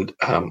 and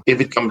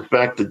if it comes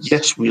back that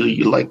yes,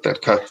 we like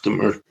that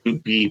customer to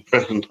be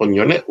present on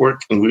your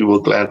network, and we will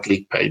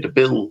gladly pay the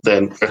bill,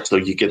 then presto,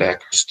 you get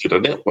access to the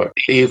network.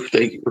 If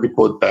they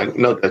report back,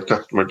 no, that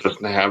customer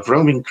doesn't have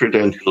roaming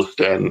credentials,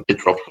 then it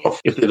drops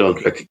off. If they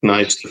don't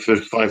recognize the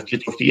first 5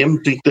 digits of the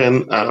IMSI,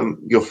 then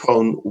your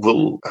phone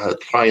will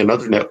try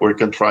another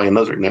network and try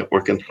another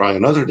network and try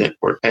another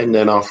network. And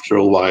then after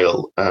a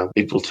while,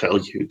 it will tell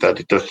you that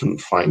it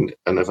doesn't find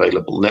an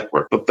available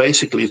network. But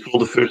basically, it's all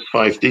the first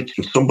 5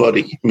 digits.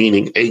 Somebody,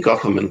 meaning a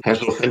government,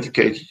 has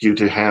authenticated you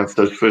to have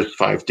those first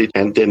 5 digits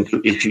and then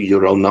to issue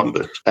your own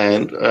numbers.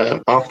 And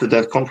after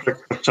that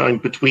contract is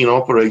signed between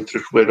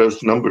operators where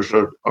those numbers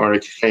are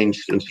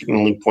exchanged and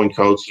signaling point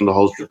codes and the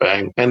whole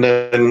shebang, and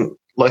then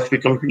life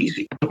becomes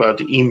easy. It's about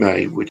the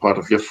email, which is part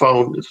of your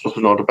phone. It's also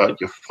not about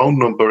your phone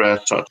number as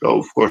such. So,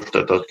 of course,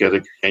 that does get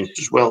exchanged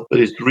as well. But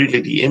it's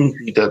really the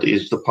IMSI that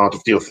is the part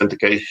of the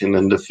authentication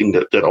and the thing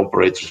that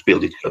operators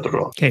build each other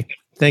on. Okay.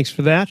 Thanks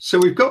for that. So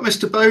we've got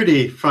Mr.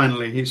 Bodie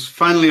finally. He's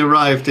finally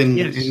arrived in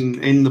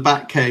the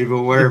Batcave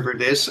or wherever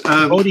it is.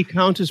 Bodie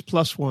count is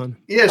 +1.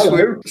 Yes.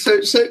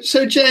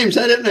 So James,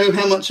 I don't know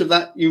how much of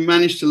that you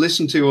managed to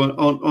listen to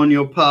on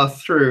your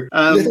path through.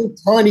 Little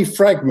tiny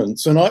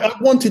fragments, and I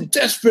wanted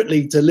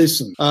desperately to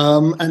listen,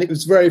 and it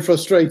was very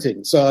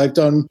frustrating. So I've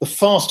done the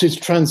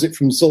fastest transit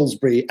from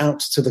Salisbury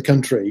out to the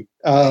country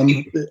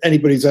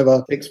anybody's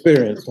ever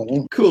experienced.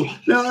 Cool.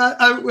 No,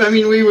 I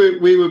mean we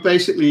were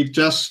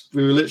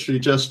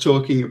literally just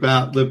talking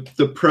about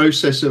the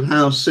process of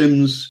how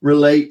SIMs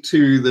relate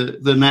to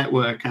the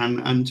network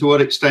and to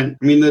what extent.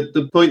 I mean,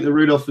 the point that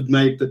Rudolf had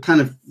made that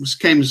kind of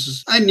came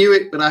as, I knew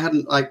it, but I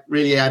hadn't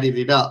really added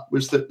it up,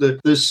 was that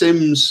the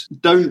SIMs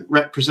don't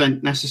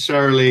represent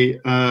necessarily,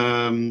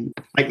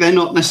 they're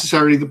not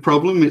necessarily the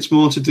problem. It's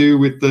more to do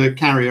with the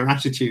carrier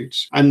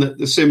attitudes, and that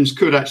the SIMs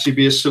could actually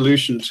be a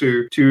solution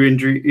to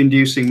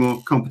inducing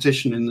more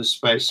competition in this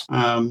space.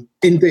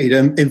 Indeed.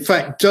 In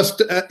fact,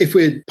 just if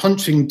we're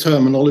punching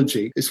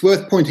terminology, it's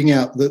worth pointing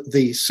out that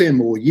the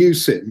SIM or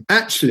USIM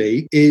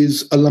actually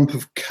is a lump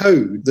of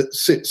code that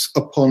sits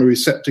upon a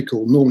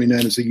receptacle, normally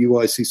known as a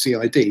UICC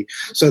ID.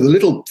 So the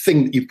little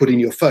thing that you put in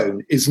your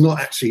phone is not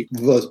actually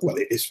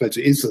it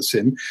is the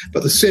SIM,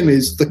 but the SIM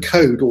is the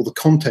code or the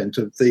content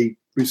of the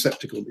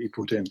receptacle that you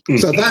put in.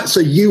 So that's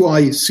a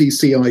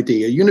UICC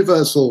ID, a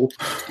universal,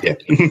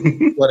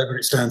 whatever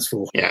it stands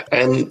for. Yeah,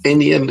 and in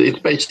the end, it's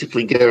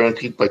basically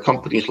guaranteed by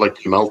companies like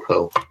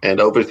Gemalto and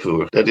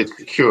Overture that it's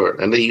secure,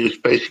 and they use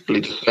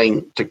basically the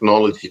same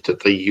technology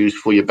that they use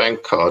for your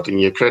bank card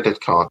and your credit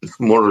card. It's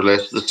more or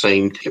less the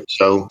same chip.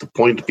 So the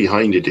point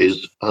behind it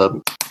is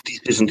this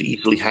isn't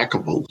easily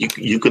hackable.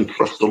 You can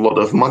trust a lot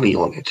of money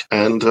on it,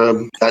 and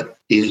that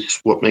is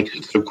what makes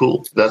it so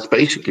cool. That's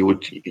basically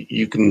what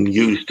you can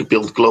use to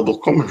build global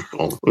commerce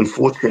on.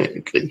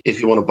 Unfortunately,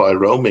 if you want to buy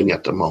roaming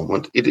at the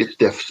moment, it is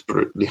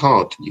desperately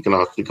hard. You can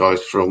ask the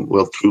guys from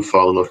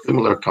TruePhone or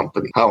similar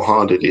company how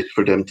hard it is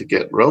for them to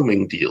get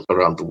roaming deals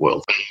around the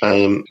world.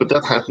 But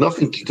that has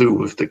nothing to do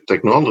with the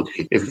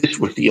technology. If this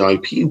was the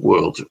IP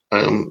world,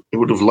 it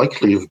would have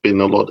likely have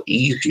been a lot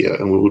easier,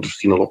 and we would have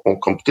seen a lot more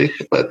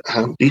competition. But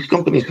these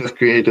companies have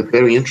created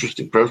very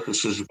interesting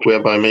processes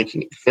whereby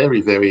making it very,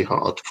 very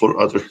hard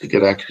for others to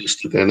get access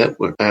to their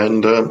network.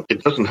 And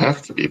it doesn't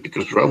have to be,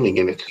 because roaming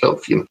in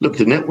itself, look,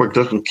 the network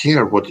doesn't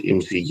care what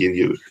IMSI you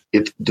use.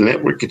 The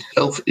network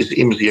itself is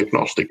IMSI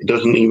agnostic. It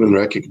doesn't even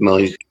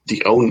recognize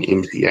the own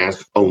IMSI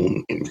as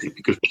own IMSI,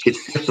 because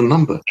it's just a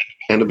number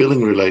and a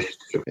billing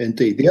relationship.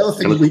 Indeed. The other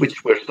thing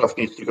which where stuff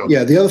needs to go.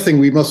 Yeah, the other thing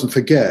we mustn't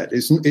forget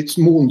is it's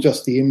more than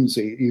just the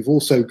IMSI. You've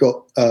also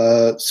got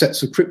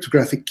sets of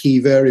cryptographic key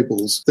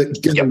variables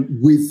that go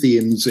with the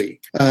IMSI.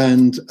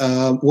 And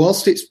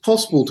whilst it's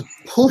possible to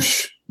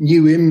push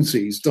new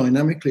IMSIs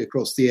dynamically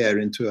across the air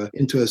into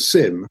a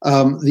SIM,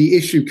 the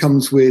issue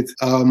comes with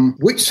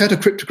which set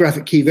of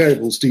cryptographic key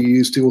variables do you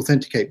use to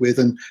authenticate with,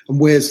 and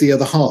where's the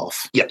other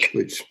half? Yeah,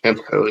 and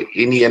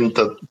in the end,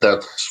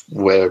 that's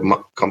where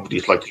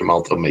companies like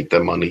Gemalto make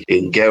their money,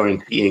 in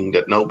guaranteeing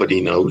that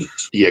nobody knows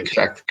the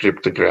exact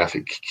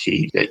cryptographic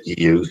key that you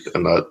use,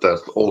 and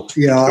that's all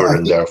secure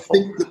and therefore. I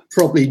think that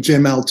probably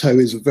Gemalto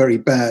is a very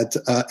bad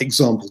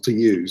example to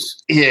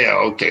use. Yeah,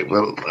 okay,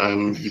 well,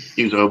 you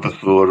use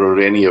Overture or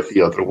any of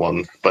the other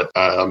ones, but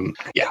let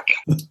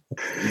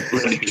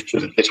me just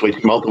put it this way: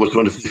 Gemalto was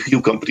one of the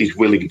few companies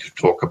willing to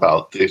talk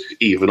about this,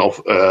 even on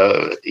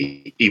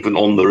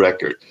the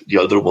record. The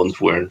other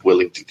ones weren't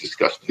willing to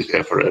discuss this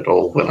ever at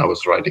all when I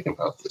was writing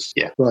about this.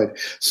 Yeah, right.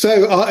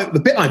 So the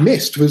bit I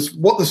missed was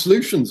what the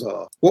solutions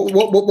are.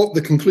 What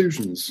the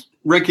conclusions?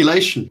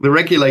 regulation. The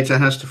regulator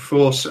has to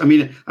force. I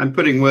mean, I'm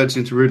putting words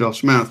into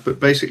Rudolf's mouth, but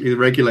basically, the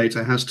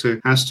regulator has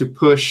to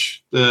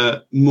push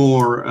the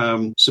more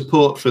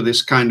support for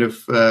this kind of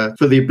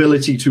for the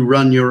ability to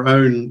run your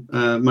own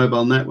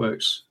mobile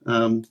networks.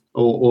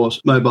 Or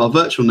mobile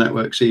virtual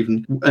networks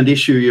even, and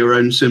issue your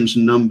own SIMs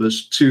and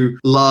numbers to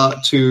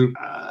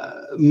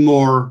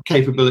more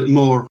capability,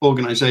 more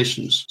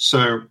organizations.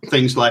 So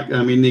things like,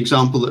 the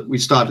example that we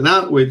started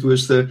out with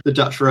was the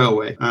Dutch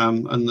Railway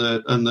and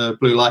the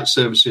blue light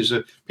services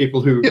are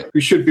people who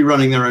should be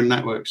running their own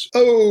networks.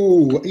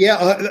 Oh,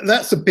 yeah,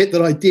 that's a bit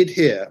that I did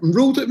hear.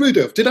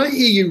 Rudolf, did I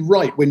hear you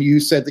right when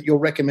you said that your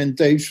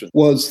recommendation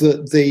was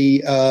that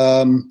the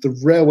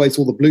railways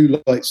or the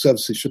blue light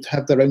services should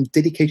have their own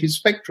dedicated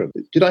spectrum?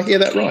 Did I hear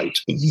that right?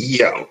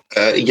 Yeah,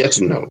 yes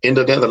and no. In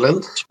the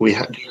Netherlands, we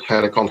had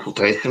a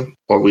consultation,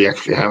 or we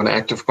actually have an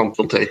active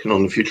consultation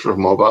on the future of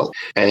mobile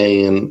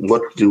and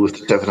what to do with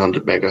the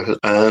 700 megahertz.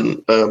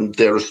 And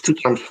there is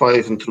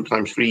 2x5 and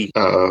 2x3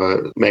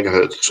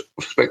 megahertz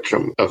of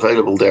spectrum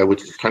available there,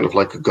 which is kind of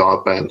like a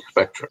guard band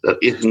spectrum that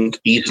isn't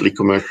easily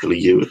commercially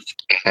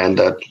used and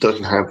that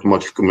doesn't have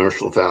much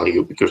commercial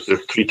value because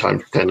there's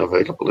 3x10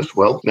 available as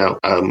well. Now,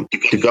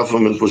 the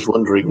government was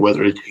wondering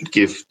whether it could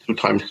give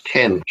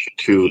 2x10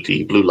 to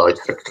the blue light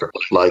sector,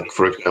 like,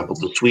 for example,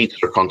 the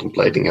Swedes are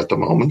contemplating at the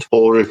moment,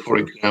 or if, for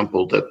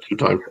example, that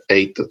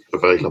 2x8 that's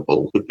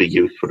available would be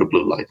used for the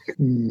blue light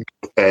sector.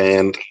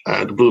 And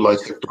the blue light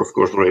sector, of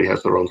course, already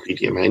has their own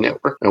CDMA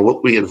network. And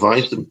what we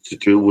advised them to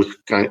do was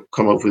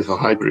come up with a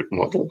hybrid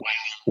model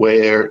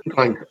where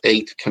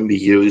 2x8 can be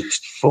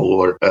used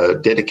for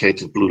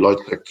dedicated blue light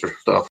sector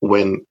stuff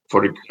when,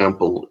 for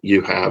example,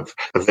 you have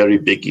a very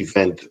big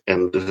event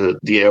and the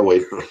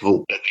airwaves are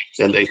full,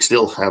 and they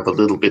still have a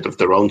little bit of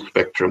their own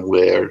spectrum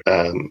where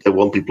they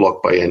won't be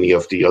blocked by any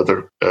of the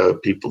other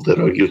people that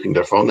are using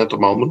their phone at the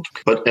moment.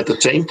 But at the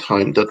same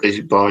time, that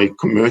they buy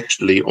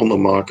commercially on the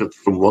market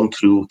from 1,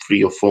 2,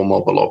 3, or 4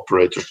 mobile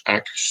operators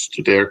access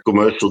to their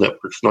commercial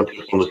networks, not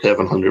just on the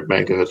 700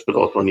 megahertz, but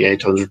also on the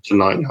 800 to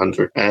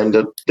 900. And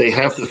they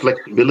have the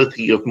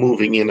flexibility of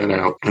moving in and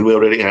out. And we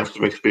already have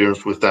some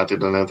experience with that in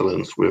the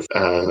Netherlands with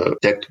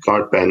DECT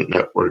guard band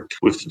network,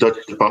 with the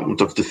Dutch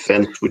Department of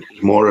Defense, which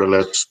is more or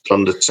less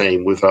done the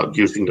same without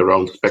using their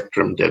own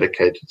spectrum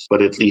dedicated.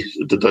 But at least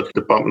the Dutch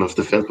Department of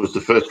Defense was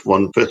the first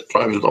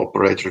private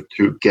operator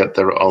to get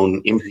their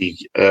own IMSI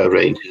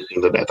ranges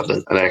in the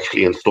Netherlands and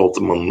actually installed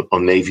them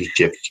on Navy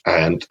ships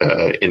and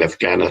in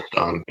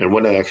Afghanistan. And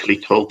when I actually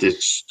told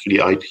this to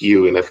the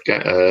ITU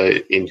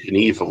in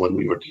Geneva when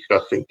we were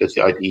discussing that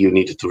the ITU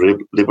needed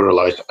to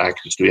liberalize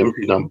access to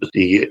IMSI numbers,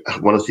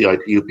 one of the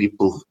ITU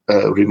people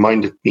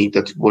reminded me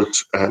that it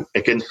was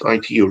against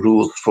ITU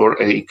rules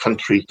for a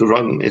country to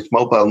run its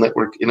mobile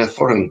network in a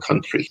foreign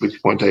country, at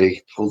which point I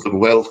told them,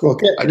 well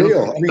I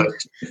don't think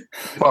that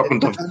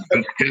Department of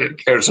Defense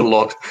cares a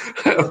lot.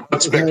 There are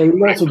a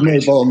lot of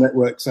mobile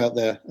networks out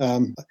there.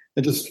 And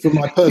just from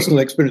my personal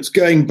experience,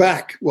 going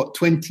back,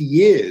 20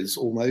 years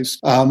almost,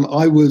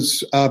 I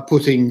was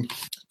putting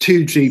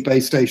 2G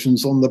base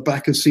stations on the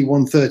back of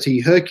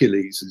C-130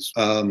 Hercules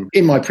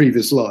in my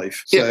previous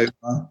life.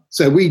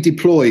 So we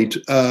deployed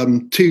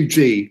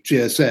 2G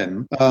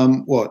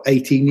GSM,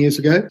 18 years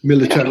ago,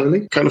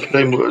 militarily? Yeah, kind of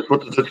same what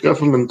the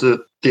government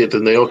did,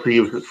 and they also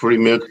use it for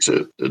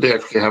emergency. They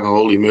actually have a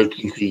whole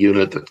emergency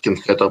unit that can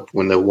set up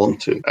when they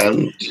want to.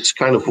 And it's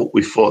kind of what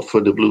we fought for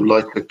the blue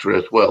light sector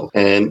as well.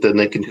 And then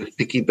they can just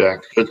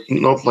piggyback. But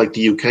not like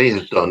the UK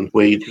has done,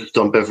 where you just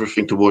dump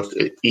everything towards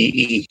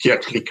EE to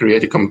actually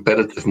create a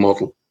competitive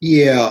model.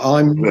 Yeah,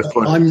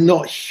 I'm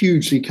not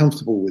hugely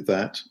comfortable with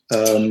that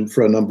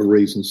for a number of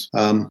reasons.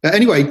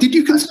 Anyway, did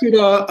you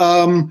consider,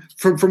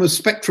 from a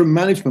spectrum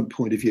management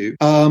point of view,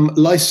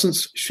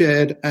 license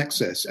shared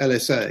access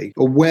 (LSA),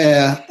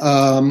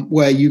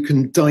 where you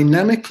can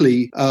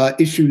dynamically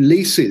issue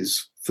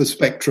leases for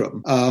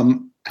spectrum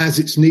as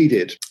it's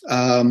needed,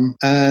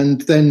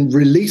 and then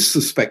release the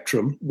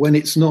spectrum when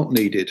it's not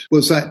needed?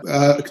 Was that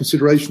a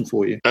consideration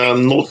for you?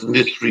 Not in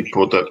this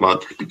report that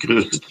much,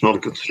 because it's not a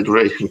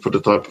consideration for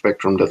the type of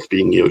spectrum that's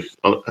being used.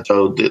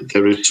 So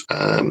there is,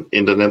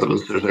 in the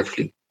Netherlands, there's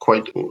actually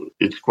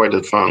it's quite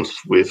advanced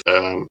with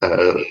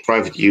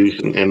private use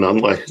and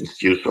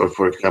unlicensed use, or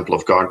for example,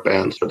 of guard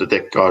bands. So the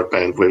DECT guard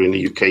band, where in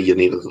the UK you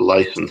needed a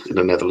license, in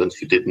the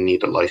Netherlands you didn't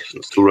need a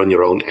license to run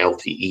your own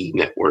LTE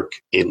network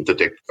in the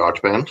DECT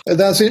guard band.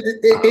 That's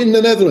in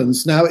the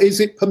Netherlands now. Is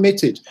it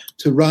permitted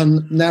to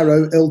run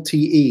narrow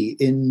LTE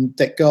in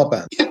DECT guard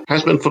band? Yeah,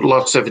 has been for the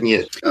last 7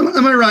 years.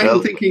 Am I right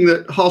in thinking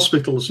that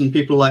hospitals and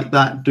people like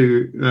that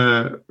do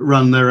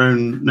run their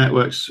own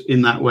networks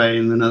in that way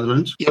in the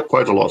Netherlands? Yeah,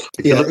 quite a lot.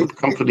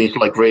 Companies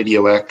like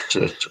Radio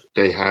Access,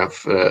 they have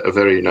a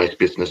very nice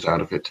business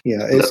out of it.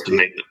 Yeah, that's to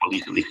make them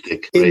easily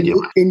stick.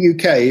 In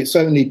UK, it's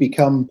only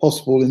become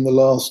possible in the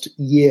last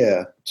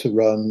year to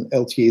run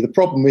LTE. The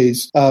problem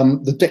is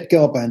the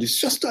DECT band is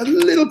just a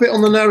little bit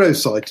on the narrow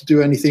side to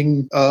do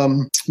anything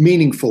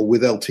meaningful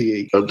with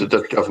LTE. The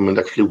Dutch government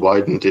actually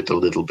widened it a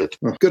little bit.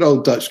 Oh, good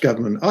old Dutch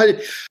government.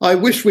 I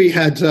wish we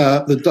had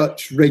the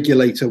Dutch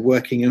regulator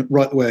working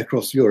right the way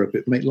across Europe.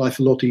 It'd make life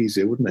a lot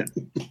easier, wouldn't it?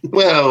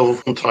 Well,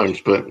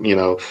 sometimes, but,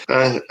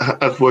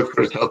 I've worked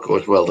for a telco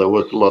as well. There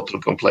was a lot to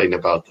complain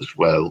about as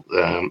well.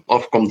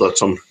 Ofcom does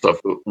some stuff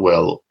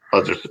well.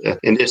 Others,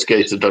 in this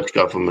case, the Dutch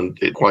government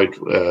did quite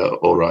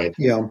all right.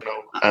 Yeah,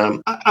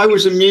 I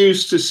was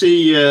amused to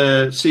see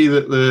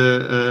that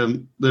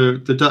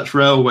the Dutch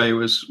railway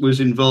was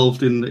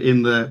involved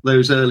in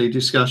those early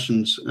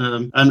discussions,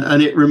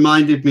 and it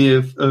reminded me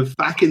of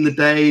back in the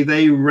day.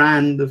 They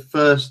ran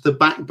the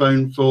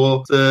backbone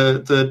for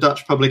the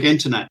Dutch public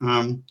internet.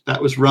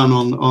 That was run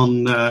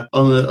on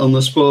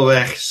the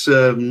Spoorweg's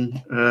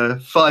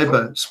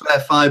spare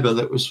fibre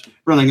that was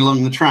running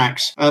along the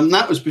tracks.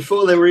 That was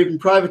before they were even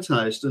privatised.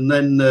 And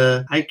then,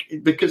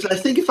 because I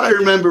think if I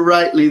remember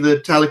rightly, the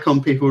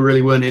telecom people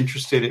really weren't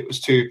interested. It was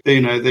too,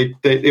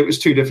 it was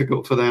too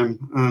difficult for them.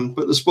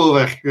 But the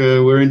Spoorweg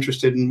were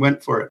interested and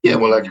went for it. Yeah,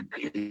 well,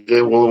 actually,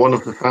 they were one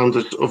of the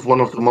founders of one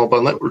of the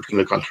mobile networks in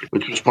the country,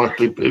 which was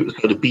partly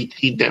the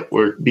BT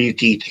network.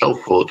 BT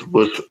Telfort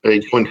was a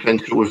joint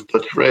venture with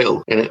Dutch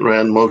Rail, and it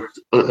ran most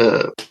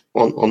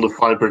on the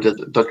fibre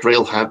that Dutch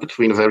Rail had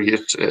between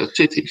various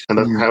cities. And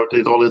that's how it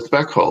did all its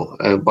backhaul,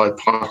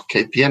 bypassed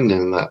KPN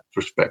in that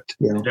respect.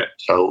 Yeah.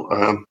 So,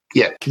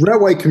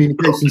 Railway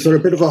communications are a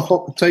bit of a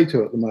hot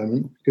potato at the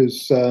moment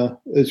because,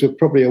 as you're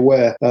probably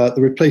aware, the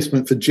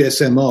replacement for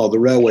GSMR, the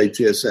railway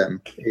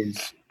GSM,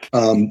 is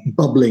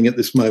bubbling at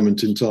this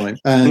moment in time.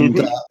 And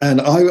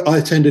I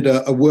attended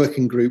a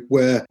working group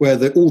where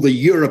all the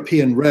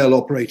European rail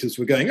operators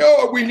were going,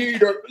 we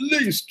need at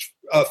least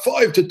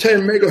 5 to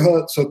 10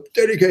 megahertz of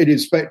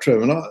dedicated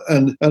spectrum,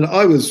 and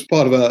I was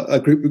part of a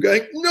group who were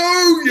going,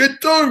 no, you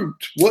don't.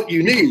 What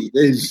you need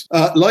is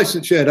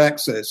license shared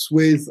access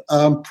with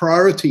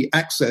priority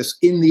access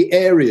in the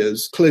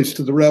areas close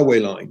to the railway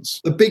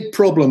lines. The big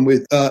problem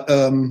with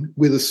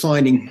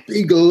assigning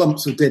big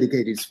lumps of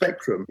dedicated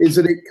spectrum is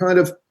that it kind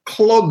of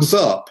clogs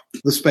up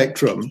the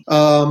spectrum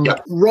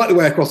right the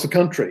way across the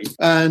country.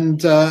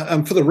 And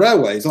for the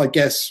railways, I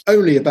guess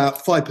only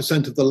about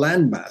 5% of the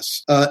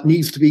landmass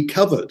needs to be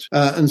covered.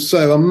 And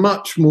so a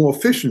much more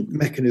efficient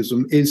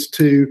mechanism is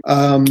to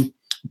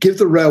give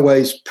the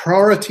railways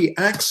priority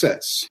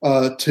access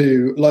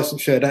to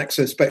license shared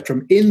access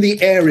spectrum in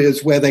the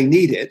areas where they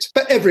need it,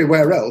 but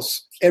everywhere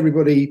else,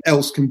 everybody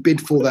else can bid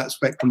for that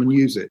spectrum and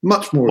use it.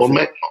 Much more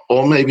efficient.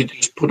 Or maybe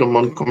just put them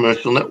on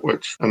commercial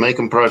networks and make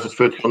them private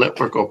virtual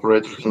network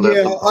operators. And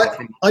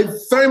I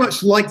very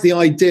much like the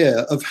idea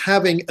of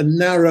having a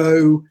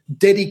narrow,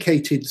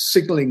 dedicated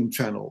signaling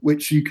channel,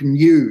 which you can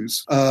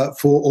use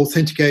for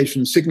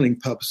authentication signaling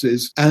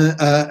purposes,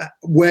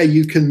 where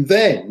you can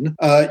then,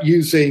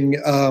 using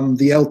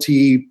the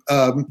LTE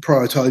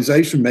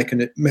prioritization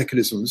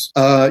mechanisms,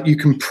 you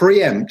can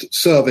preempt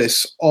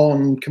service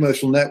on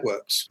commercial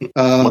networks.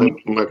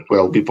 Might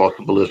well be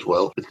possible as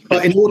well.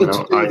 But in order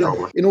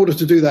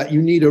to do that,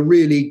 you need a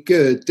really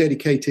good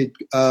dedicated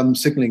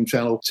signaling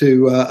channel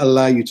to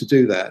allow you to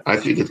do that. I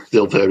think it's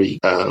still very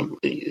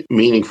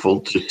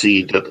meaningful to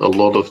see that a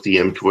lot of the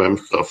M2M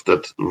stuff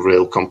that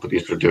rail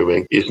companies are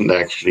doing isn't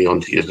actually on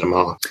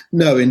GSMR.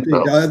 No, indeed.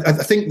 I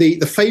think the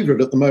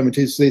favourite at the moment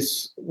is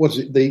this. What is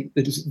it? The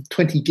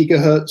 20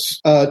 gigahertz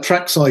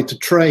trackside to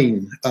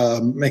train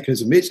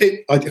mechanism.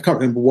 I can't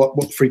remember what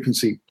the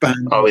frequency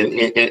band. Oh,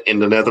 in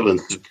the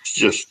Netherlands, it's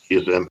just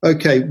GSM.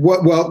 Okay.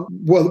 Well,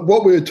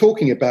 what we were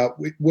talking about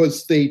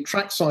was the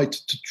trackside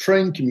to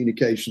train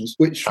communications,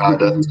 which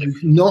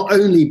not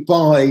only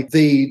by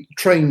the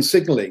train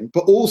signalling,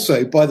 but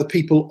also by the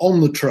people on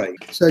the train.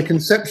 So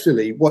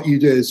conceptually, what you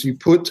do is you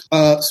put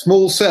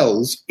small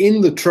cells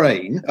in the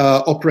train,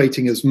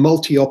 operating as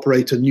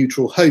multi-operator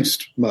neutral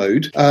host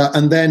mode,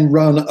 and then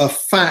run a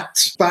fat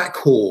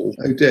backhaul.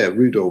 Oh dear,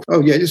 Rudolf.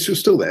 Oh yeah, you're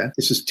still there.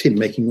 This is Tim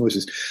making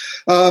noises.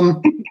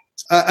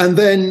 And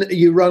then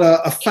you run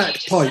a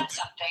fat pipe.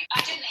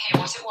 I didn't hear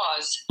what it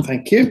was.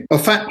 Thank you. A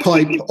fat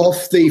pipe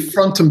off the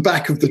front and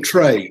back of the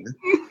train.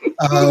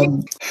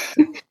 I'm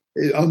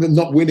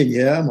not winning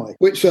here, am I?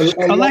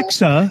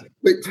 Alexa.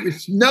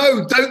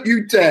 No, don't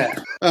you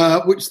dare.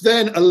 Which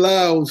then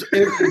allows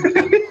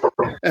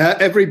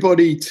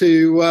everybody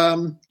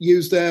to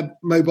use their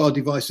mobile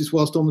devices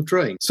whilst on the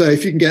train. So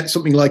if you can get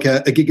something like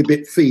a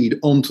gigabit feed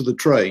onto the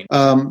train,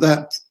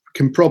 that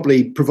can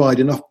probably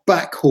provide enough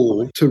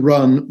backhaul to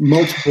run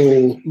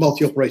multiple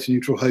multi-operator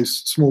neutral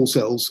host small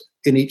cells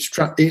in each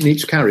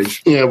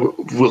carriage. Yeah,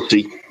 we'll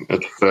see.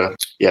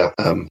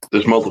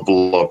 There's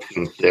multiple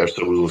options there,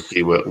 so we will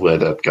see where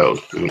that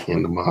goes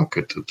in the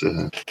market.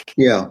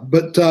 Yeah,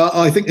 but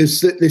I think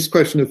this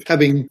question of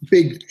having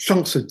big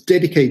chunks of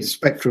dedicated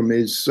spectrum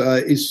is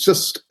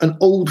just an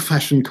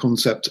old-fashioned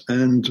concept,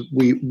 and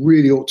we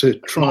really ought to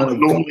try and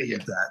avoid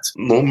that.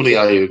 Normally,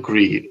 I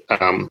agree.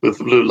 With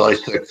the blue light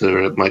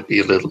sector, it might be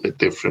a little bit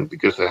different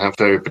because they have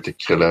very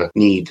particular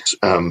needs,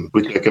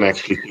 which I can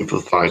actually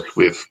sympathize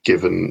with,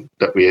 given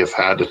that we have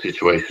had a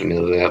situation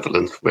in the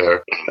Netherlands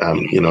where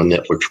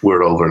networks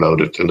were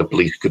overloaded and the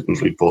police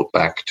couldn't report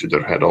back to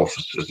their head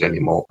offices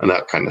anymore and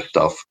that kind of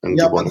stuff. And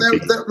but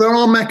there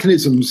are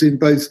mechanisms in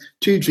both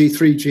 2G,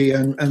 3G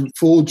and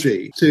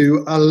 4G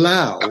to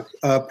allow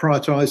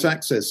prioritized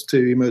access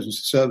to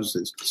emergency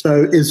services.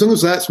 So as long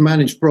as that's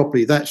managed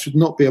properly, that should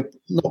not be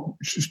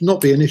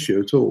an issue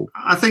at all.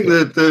 I think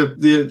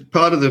the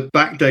part of the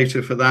back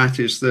data for that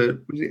is that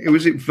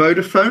was it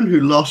Vodafone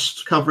who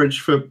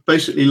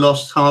basically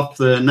lost half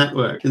the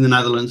network in the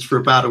Netherlands for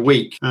about a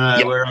week.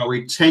 Where are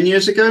we? 10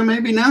 years ago,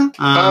 maybe now?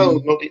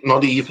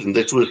 Not even.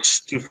 This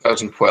was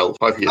 2012,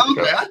 5 years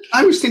ago.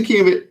 I was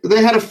thinking of it.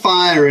 They had a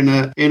fire in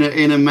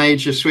a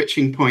major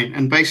switching point,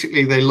 and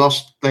basically they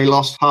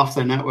lost half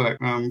their network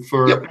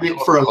for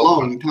a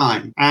long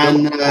time.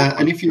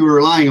 And if you were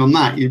relying on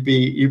that, you'd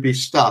be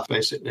stuck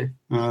basically.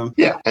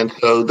 And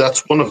so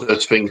that's one of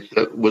those things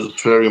that was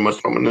very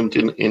much prominent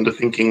in the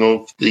thinking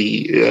of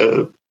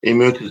the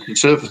emergency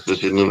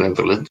services in the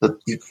Netherlands, that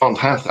you can't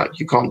have that.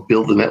 You can't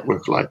build a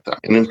network like that.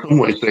 And in some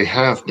ways they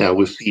have now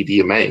with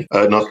CDMA,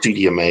 not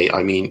CDMA,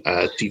 I mean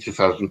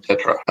C2000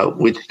 Tetra,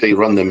 which they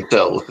run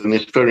themselves. And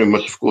it's very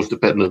much, of course,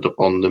 dependent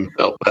upon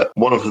themselves. But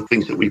one of the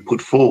things that we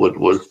put forward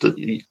was that,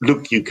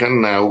 look, you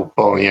can now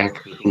buy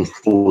access on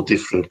 4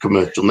 different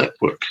commercial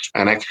networks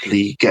and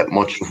actually get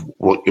much of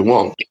what you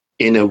want.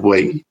 In a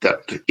way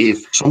that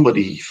if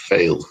somebody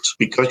fails,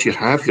 because you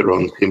have your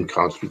own SIM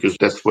cards, because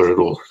that's where it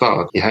all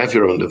starts, you have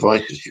your own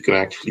devices, you can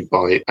actually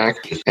buy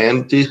access.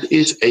 And this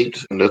is a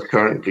tool that's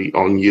currently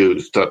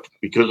unused, that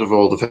because of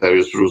all the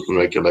various rules and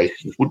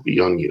regulations would be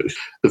unused.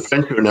 The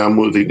French are now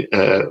moving.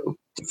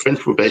 The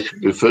French were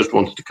basically the first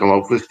ones to come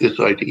up with this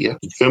idea.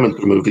 The Germans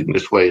are moving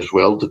this way as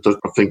well. The Dutch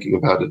are thinking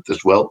about it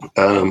as well.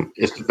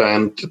 It's a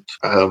band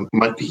that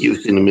might be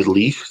used in the Middle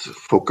East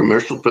for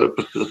commercial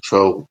purposes.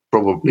 So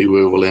probably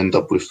we will end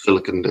up with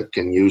silicon that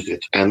can use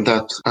it. And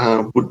that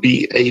would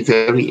be a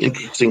very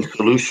interesting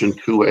solution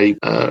to a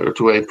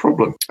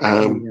problem.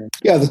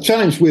 The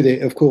challenge with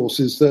it, of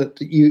course, is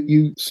that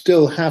you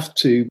still have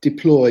to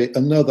deploy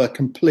another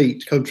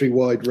complete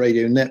countrywide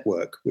radio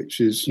network,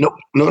 which is... No.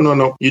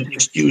 You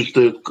just use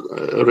the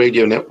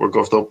radio network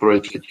of the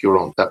operator that you're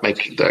on. That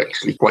makes it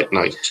actually quite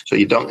nice. So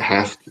you don't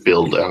have to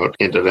build out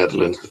in the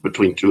Netherlands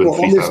between 2,000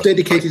 and 3,000. On this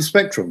dedicated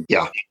spectrum?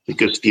 Yeah,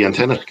 because the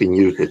antennas can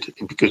use it,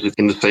 because it's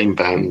in the same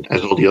band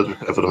as all the other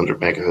 700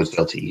 megahertz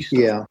LTE stuff.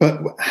 Yeah,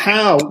 but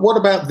how? What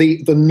about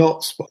the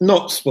not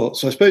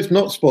spots? I suppose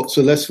not spots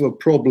are less of a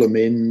problem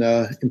in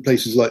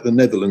places like the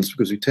Netherlands,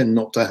 because we tend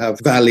not to have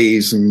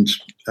valleys and.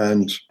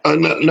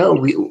 No,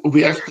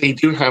 we actually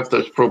do have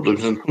those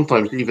problems, and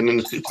sometimes even in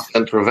the city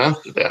centre of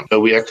Amsterdam. So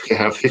we actually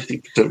have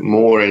 50%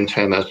 more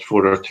antennas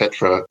for our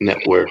Tetra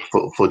network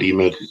for the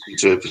emergency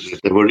services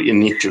than were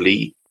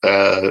initially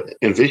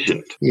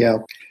envisioned. Yeah.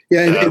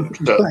 Yeah, in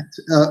fact,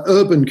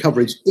 urban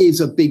coverage is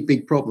a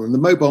big problem. The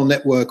mobile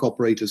network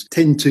operators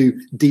tend to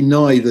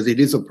deny that it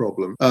is a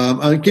problem.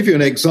 I'll give you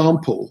an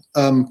example.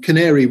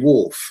 Canary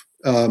Wharf.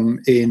 In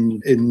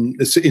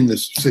the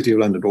city of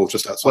London, or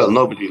just outside. Well,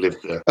 nobody lives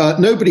there.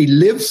 Nobody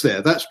lives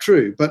there, that's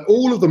true. But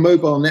all of the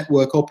mobile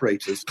network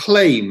operators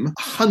claim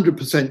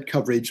 100%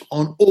 coverage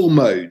on all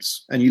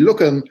modes. And you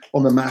look on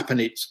the map and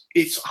it's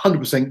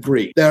 100%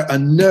 green. There are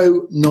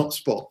no not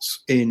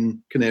spots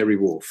in Canary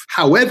Wharf.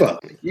 However,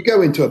 you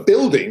go into a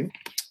building.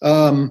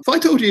 If I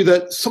told you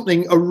that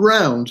something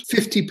around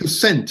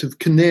 50% of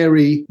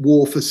Canary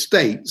Wharf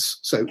estates,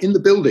 so in the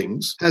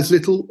buildings, has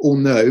little or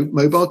no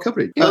mobile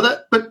coverage.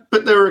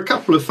 But there are a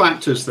couple of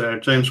factors there,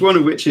 James, one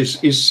of which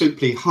is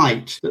simply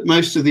height. That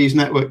most of these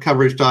network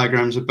coverage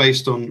diagrams are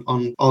based on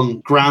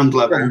ground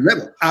level. Ground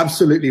level,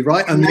 absolutely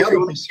right. And the other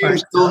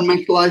factor on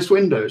metallized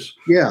windows.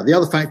 Yeah, the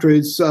other factor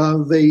is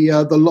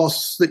the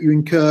loss that you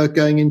incur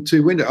going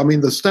into window. I mean,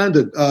 the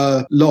standard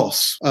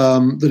loss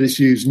that is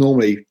used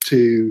normally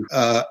to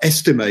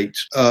estimate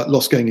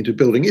loss going into a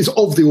building is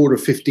of the order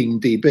of 15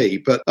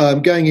 dB. But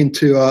going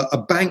into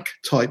a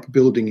bank-type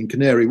building in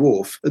Canary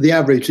Wharf, the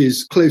average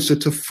is closer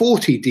to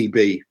 40 dB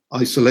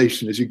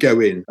isolation as you go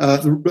in.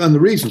 And the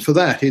reason for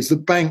that is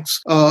that banks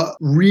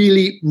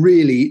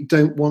really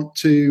don't want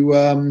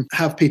to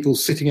have people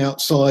sitting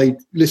outside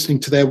listening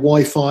to their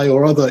Wi-Fi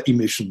or other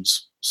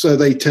emissions. So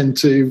they tend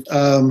to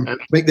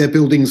make their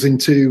buildings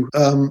into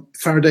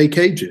Faraday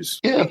cages.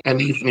 Yeah,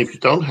 and even if you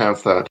don't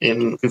have that,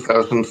 in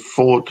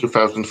 2004,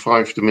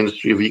 2005, the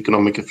Ministry of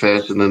Economic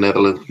Affairs in the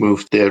Netherlands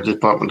moved their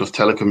Department of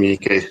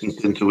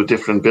Telecommunications into a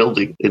different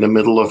building in the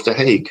middle of The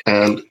Hague.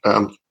 And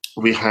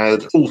we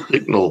had full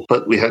signal,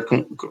 but we had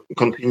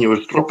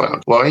continuous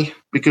dropout. Why?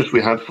 because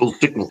we had full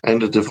signal,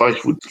 and the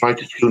device would try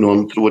to tune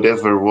on to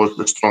whatever was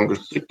the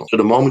strongest signal. So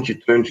the moment you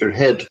turned your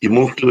head, you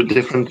moved to a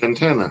different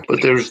antenna.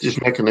 But there is this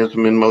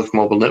mechanism in most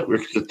mobile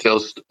networks that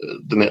tells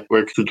the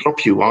network to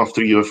drop you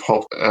after you have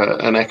hopped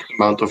an X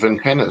amount of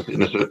antennas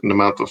in a certain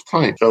amount of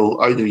time. So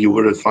either you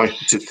were advised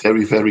to sit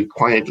very, very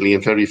quietly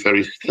and very,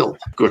 very still.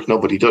 Of course,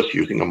 nobody does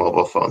using a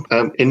mobile phone.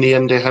 In the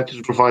end, they had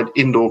to provide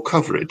indoor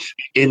coverage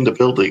in the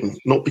building,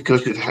 not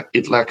because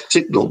it lacked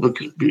signal, but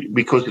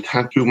because it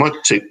had too much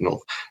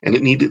signal, and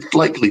it needed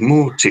slightly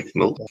more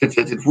signal so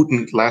that it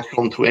wouldn't latch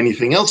on to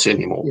anything else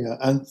anymore. Yeah,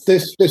 and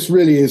this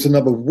really is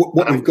another,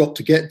 what we've got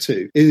to get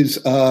to is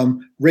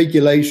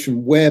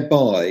regulation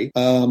whereby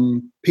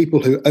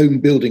people who own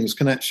buildings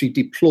can actually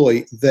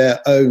deploy their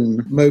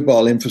own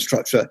mobile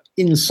infrastructure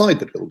inside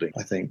the building,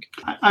 I think.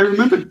 I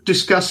remember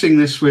discussing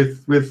this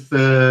with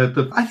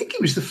I think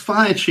it was the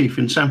fire chief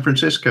in San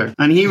Francisco,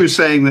 and he was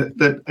saying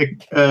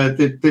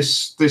that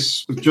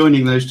this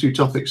joining those two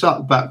topics up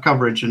about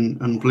coverage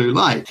and blue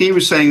light, he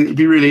was saying it'd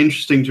be really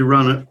interesting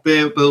to be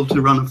able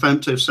to run a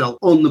femtocell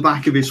on the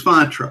back of his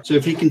fire truck. So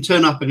if he can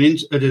turn up at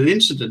an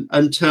incident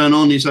and turn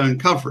on his own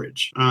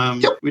coverage,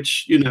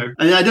 which, and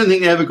I don't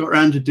think they ever got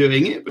around to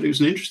doing it, but it was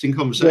an interesting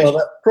conversation. Well,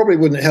 that probably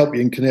wouldn't help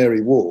you in Canary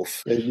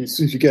Wharf. As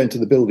soon as you go into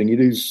the building, you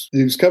lose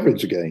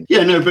coverage again.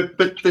 Yeah, no, but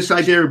this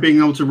idea of being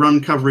able to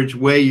run coverage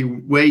where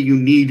you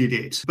needed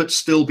it, but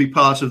still be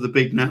part of the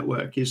big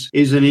network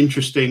is an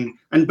interesting,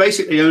 and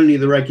basically only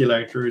the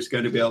regulator is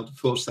going to be able to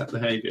force that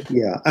behavior.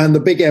 Yeah, and the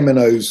big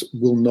MNOs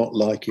will not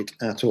like it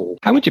at all.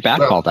 How would you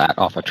backhaul that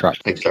off a truck?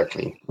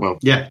 Exactly. Well,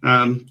 yeah,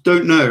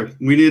 don't know.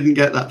 We didn't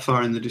get that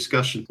far in the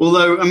discussion.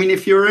 Although, I mean,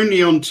 if you're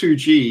only on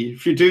 2G,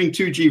 if you're doing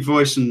 2G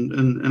voice and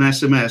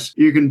SMS,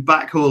 you can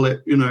backhaul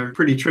it,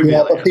 pretty trivially.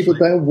 Yeah, but people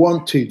don't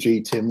want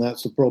 2G, Tim.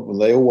 That's the problem.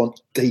 They all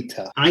want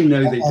data. I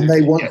know they do. And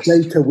they want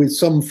data with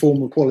some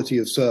form of quality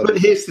of service.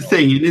 But here's the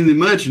thing. In the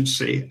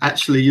emergency,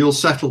 actually, you'll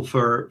settle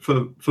for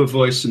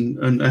voice and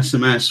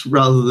SMS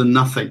rather than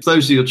nothing.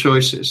 Those are your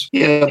choices.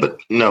 Yeah, but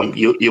no,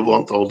 you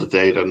want all the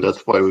data, and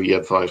that's why we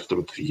advise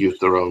them to use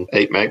their own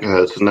 8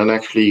 megahertz. And then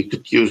actually you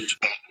could use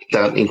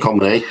that in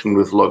combination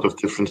with a lot of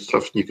different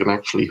stuff. You can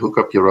actually hook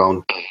up your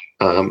own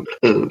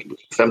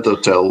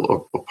femtocell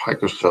or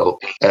picocell,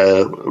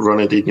 run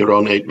it in your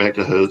own 8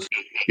 megahertz,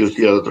 use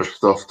the other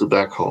stuff to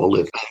backhaul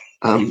it.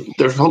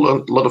 There's a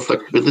lot of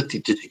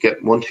flexibility that you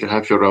get once you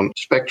have your own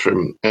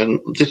spectrum, and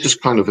this is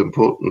kind of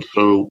important.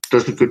 So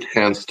there's a good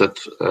chance that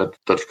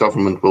that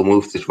government will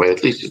move this way.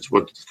 At least it's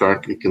what it's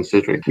currently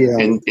considering. Yeah.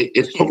 And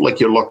it's not like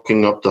you're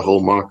locking up the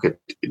whole market.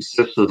 It's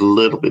just a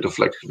little bit of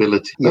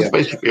flexibility. That's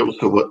basically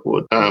also what.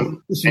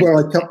 This is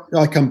where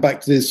I come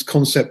back to this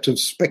concept of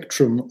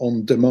spectrum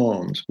on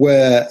demand,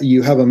 where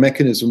you have a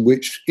mechanism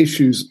which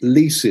issues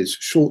leases,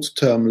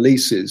 short-term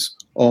leases,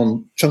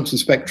 on chunks of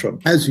spectrum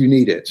as you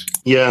need it.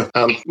 Yeah,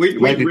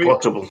 might be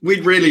possible.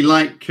 We'd really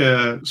like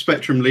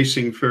spectrum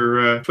leasing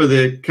for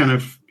the kind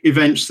of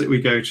events that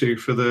we go to,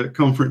 for the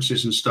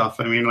conferences and stuff.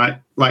 I mean,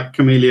 like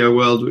Camellia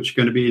World, which is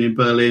going to be in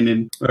Berlin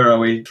in, where are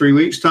we, 3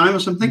 weeks' time or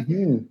something?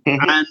 Mm-hmm.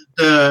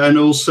 And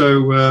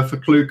also for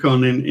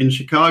ClueCon in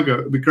Chicago.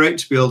 It would be great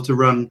to be able to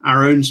run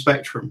our own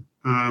spectrum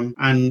and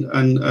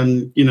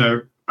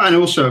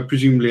also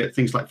presumably at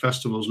things like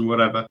festivals and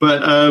whatever.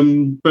 But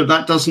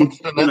that doesn't,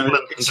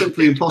 it's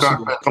simply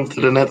impossible. Come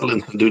to the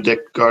Netherlands and do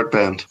Dick Guard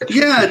Band.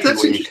 Yeah,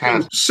 that's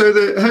interesting. So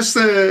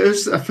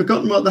I've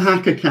forgotten what the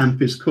hacker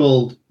camp is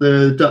called,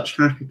 the Dutch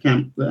hacker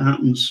camp that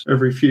happens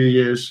every few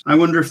years. I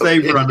wonder if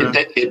they've run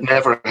it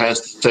never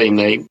has the same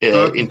name.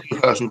 In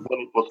 2001,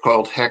 it was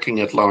called Hacking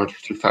at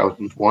Large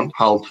 2001,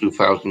 HAL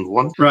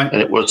 2001. Right. And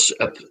it was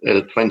at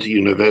 20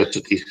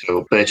 universities.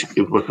 So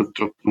basically it was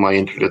to my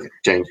internet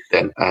exchange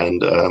then.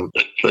 And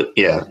but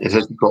yeah, it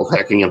has been called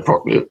Hacking in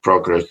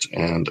Progress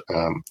and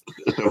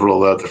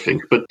several other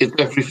things. But it's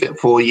every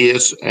 4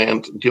 years,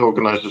 and the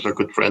organizers are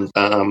good friends.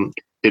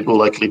 It will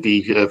likely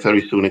be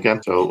very soon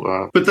again.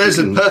 So, but there's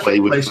a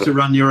perfect place to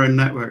run your own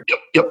network.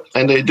 Yep,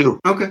 and they do.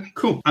 Okay,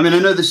 cool. I mean, I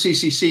know the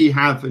CCC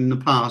have in the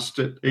past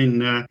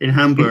in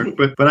Hamburg,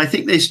 but I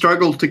think they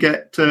struggled to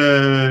get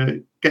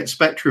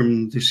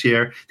spectrum this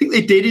year. I think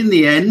they did in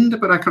the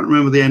end, but I can't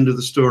remember the end of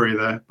the story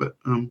there. But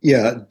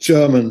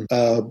German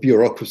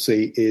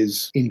bureaucracy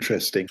is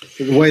interesting.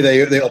 The way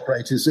they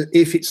operate is that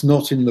if it's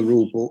not in the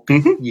rule book,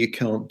 you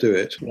can't do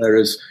it.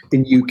 Whereas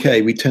in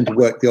UK, we tend to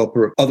work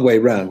the other way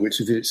around, which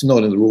is if it's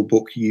not in the rule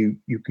book, you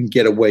can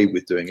get away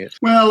with doing it.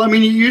 Well, I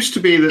mean, it used to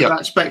be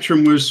that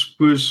spectrum was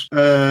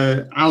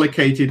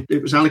allocated.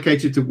 It was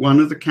allocated to one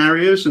of the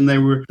carriers, and they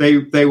were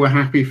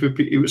happy for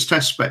it was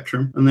test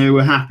spectrum, and they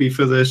were happy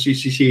for the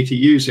CCC PTC to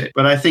use it.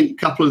 But I think a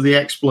couple of the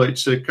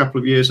exploits a couple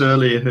of years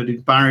earlier had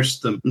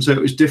embarrassed them. And so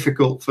it was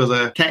difficult for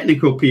the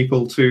technical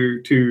people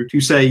to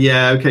say,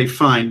 yeah, okay,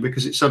 fine,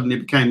 because it suddenly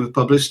became a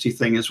publicity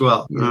thing as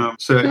well.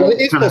 So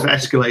it kind of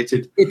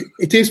escalated.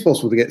 It is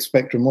possible to get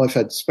Spectrum. I've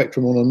had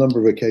Spectrum on a number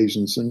of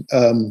occasions, and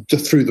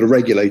just through the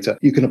regulator,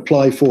 you can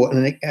apply for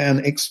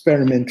an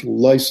experimental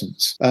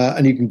license,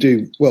 and you can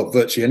do, well,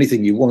 virtually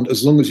anything you want,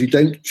 as long as you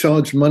don't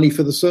charge money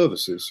for the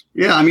services.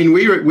 Yeah, I mean,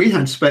 we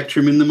had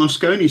Spectrum in the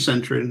Moscone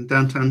Center in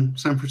downtown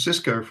San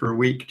Francisco for a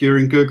week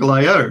during Google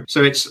I/O.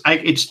 So it's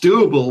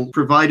doable,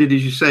 provided,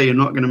 as you say, you're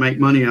not going to make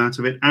money out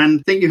of it. And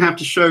I think you have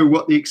to show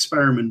what the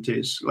experiment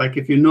is. Like,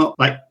 if you're not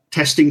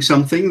testing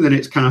something, then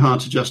it's kind of hard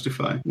to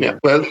justify. Yeah,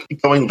 well,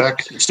 going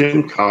back to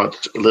SIM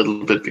cards a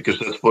little bit, because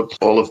that's what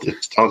all of this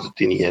started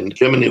in the end.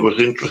 Germany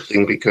was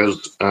interesting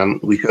because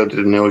we heard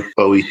in the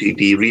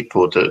OECD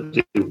report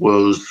that it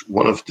was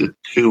one of the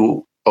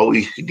two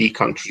OECD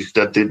countries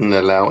that didn't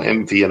allow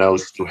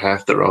MVNOs to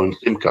have their own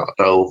SIM card.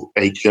 So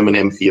a German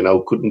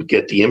MVNO couldn't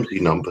get the MC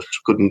numbers,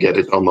 couldn't get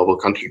it on mobile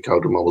country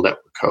code or mobile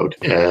network code.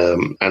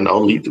 And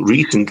only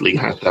recently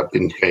has that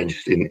been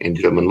changed in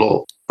German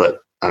law. But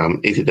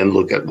if you then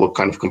look at what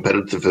kind of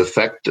competitive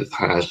effect it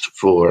has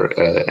for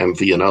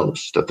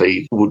MVNOs, that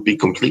they would be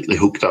completely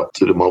hooked up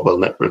to the mobile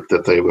network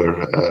that they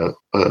were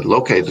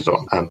located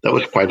on. That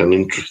was quite an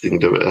interesting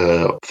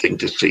thing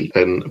to see,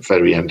 and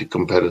very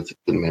anti-competitive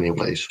in many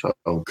ways. So.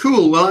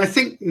 Cool. Well, I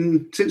think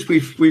since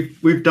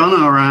we've done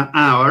our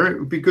hour, it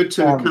would be good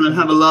to kind of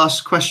have a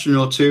last question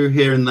or two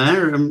here and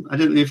there. I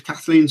don't know if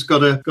Kathleen's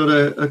got a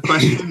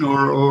question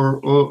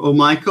or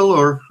Michael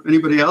or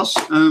anybody else,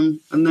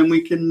 and then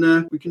we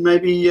can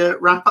maybe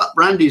wrap up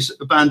Randy's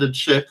abandoned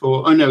ship.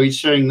 Or he's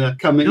showing the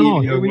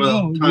Camellia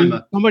World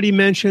timer. Somebody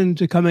mentioned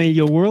the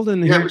Camellia World,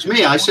 and it was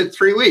me. I said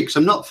 3 weeks.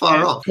 I'm not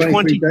far off.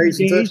 20 days,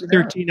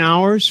 13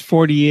 hours,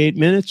 48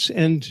 minutes,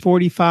 and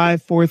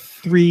 45, 4,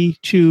 3,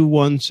 2,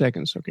 1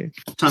 seconds. Okay.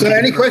 So,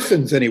 any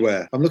questions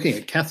anywhere? I'm looking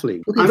at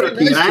Kathleen. I'm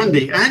looking at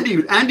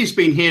Andy. Andy's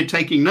been here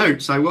taking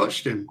notes. I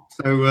watched him.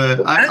 So,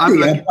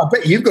 Andy, I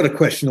bet you've got a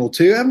question or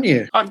two, haven't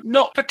you?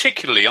 Not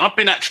particularly. I've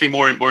been actually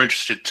more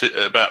interested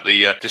about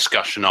the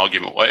discussion,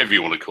 argument, whatever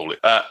you want to call it,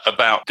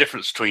 about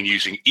difference between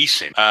using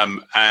eSIM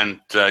and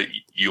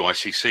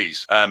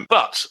UICCs.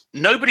 But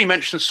nobody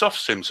mentions soft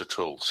SIMs at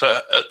all. So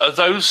are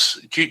those,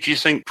 do you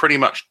think, pretty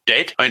much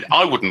dead? I mean,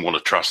 I wouldn't want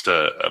to trust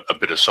a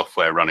bit of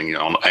software running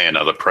on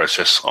another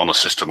process on a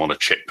system on a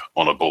chip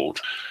on a board.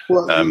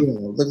 Well,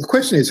 the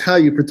question is how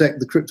you protect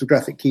the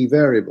cryptographic key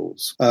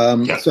variables.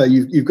 So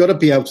you've got to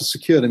be able to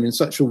secure them in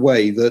such a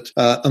way that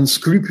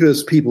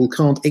unscrupulous people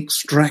can't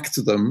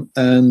extract them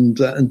and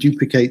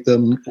duplicate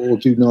them or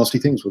do nasty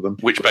things with them.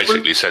 Which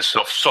basically says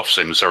soft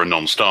SIMs are a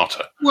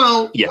non-starter.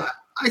 Well, yeah.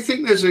 I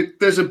think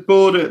there's a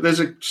border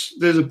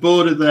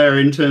there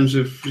in terms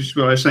of just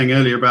what I was saying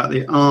earlier about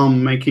the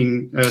ARM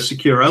making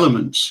secure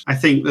elements. I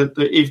think that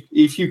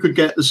if you could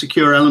get the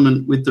secure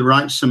element with the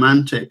right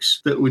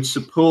semantics that would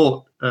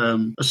support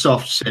a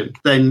soft SIM,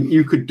 then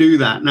you could do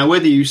that. Now,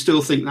 whether you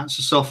still think that's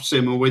a soft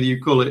SIM or whether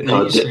you call it an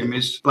eSIM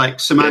is like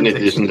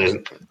semantics.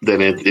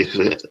 Then it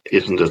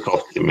isn't a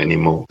soft SIM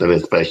anymore. Then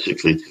it's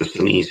basically just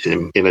an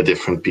eSIM in a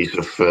different piece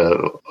of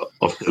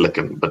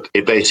silicon. But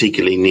it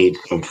basically needs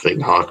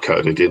something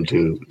hard-coded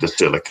into the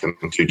silicon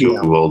to do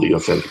all the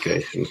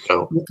authentication.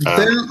 So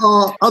there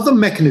are other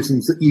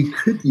mechanisms that you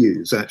could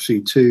use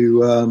actually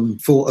to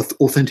for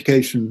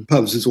authentication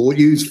purposes, or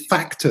use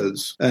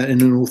factors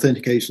in an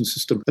authentication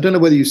system. I don't know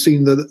whether you've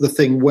seen the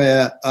thing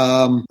where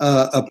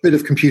a bit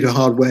of computer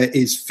hardware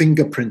is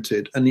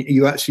fingerprinted, and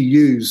you actually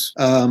use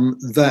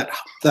that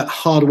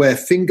hardware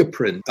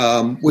fingerprint,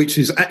 which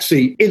is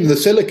actually in the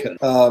silicon,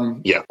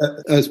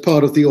 as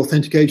part of the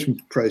authentication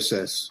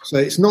process. So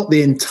it's not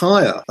the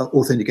entire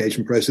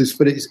authentication process,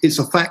 but it's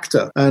a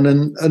factor.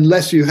 And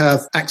unless you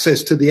have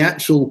access to the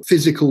actual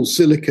physical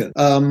silicon,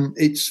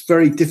 it's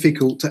very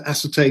difficult to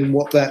ascertain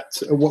what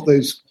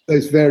those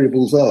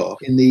variables are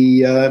in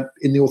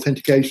the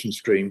authentication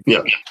stream.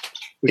 Yeah.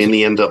 In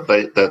the end,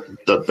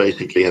 that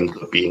basically ends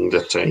up being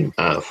the same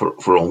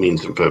for all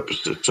means and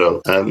purposes.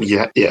 So,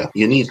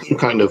 you need some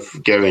kind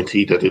of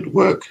guarantee that it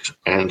works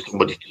and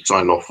somebody to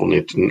sign off on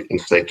it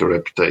and stake their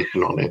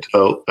reputation on it.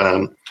 So,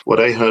 what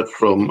I heard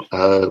from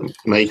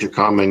major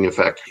car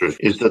manufacturers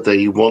is that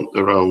they want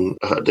their own,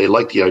 they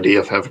like the idea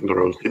of having their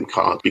own SIM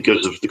card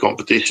because of the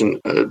competition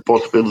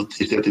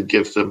possibilities that it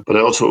gives them, but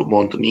I also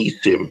want an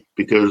eSIM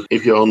because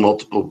if you own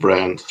multiple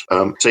brands,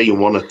 say you're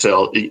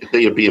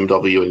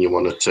BMW and you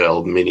want to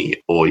sell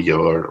Mini or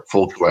your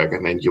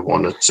Volkswagen and you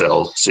want to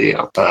sell Seat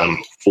or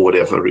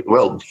whatever,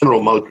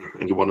 General Motors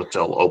and you want to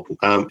sell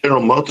Opel.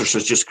 General Motors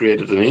has just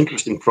created an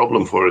interesting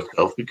problem for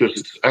itself because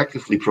it's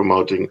actively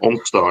promoting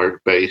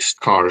OnStar-based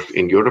cars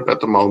in Europe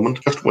at the moment,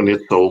 just when it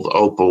sold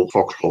Opel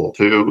Vauxhall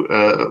to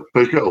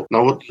Peugeot.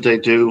 Now, what do they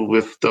do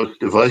with those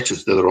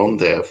devices that are on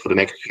there for the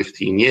next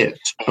 15 years?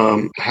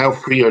 How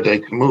free are they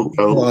to move?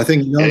 Well, I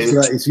think the answer to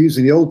that is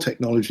using the old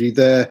technology.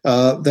 There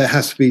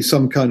has to be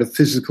some kind of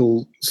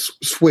physical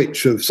switch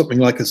approach of something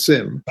like a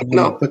SIM.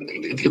 No,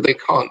 they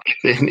can't.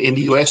 In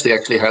the US, they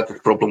actually had this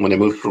problem when they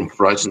moved from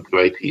Verizon to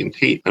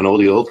AT&T, and all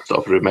the old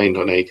stuff remained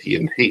on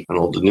AT&T, and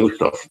all the new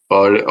stuff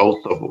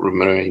also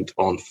remained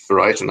on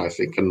Verizon, I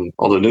think, and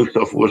all the new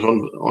stuff was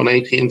on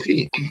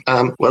AT&T.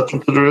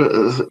 Welcome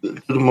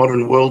to the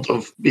modern world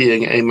of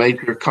being a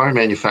major car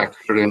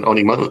manufacturer and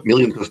owning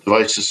millions of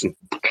devices and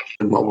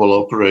a mobile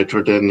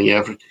operator than the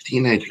average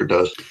teenager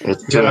does.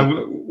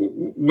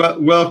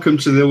 Welcome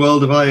to the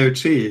world of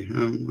IoT.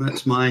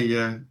 That's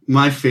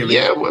my feeling.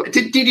 Yeah. Well,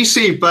 did you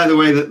see, by the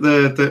way, that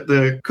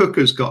the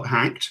cookers got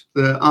hacked?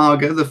 The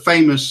Arga, the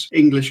famous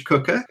English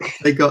cooker,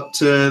 they got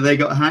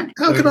hacked.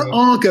 How can an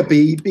Arga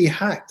be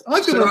hacked?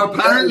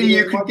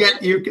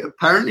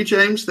 Apparently,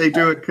 James, they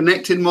do a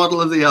connected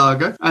model of the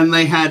Arga, and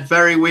they had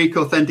very weak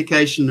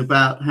authentication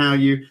about how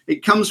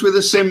it comes with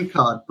a SIM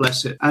card.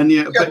 Bless it. And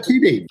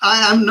kidding.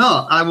 I am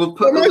not. I will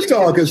put. Well, most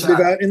Argas live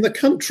out in the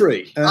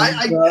country.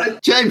 And,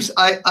 James,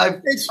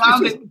 I've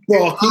found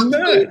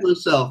it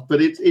myself,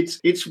 but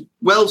it's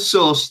well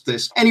sourced.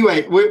 This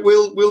anyway.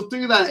 We'll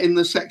do that in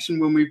the section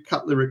when we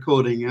cut the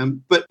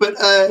recording. But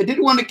I did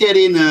want to get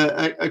in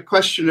a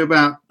question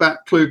about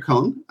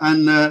ClueCon,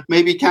 and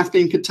maybe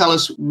Kathleen could tell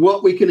us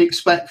what we can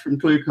expect from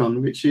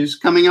ClueCon, which is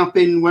coming up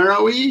in, where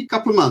are we? A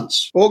couple of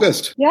months.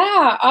 August.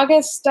 Yeah,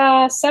 August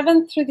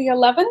 7th through the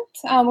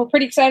 11th. We're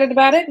pretty excited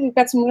about it. We've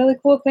got some really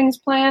cool things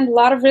planned. A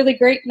lot of really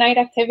great night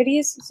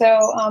activities. So,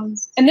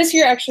 and this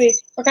year actually,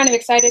 we're kind of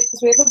excited because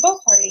we have a boat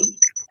party.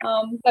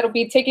 That'll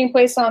be taking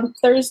place on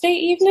Thursday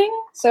evening.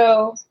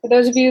 So for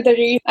those of you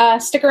that are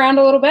stick around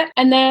a little bit.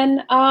 And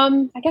then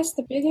I guess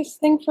the biggest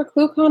thing for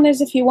ClueCon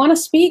is if you want to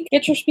speak,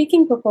 get your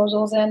speaking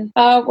proposals in.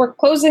 We're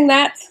closing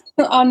that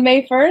on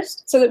May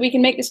 1st so that we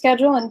can make the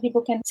schedule and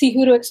people can see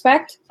who to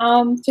expect.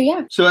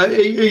 So are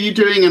you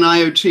doing an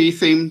IoT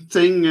theme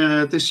thing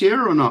this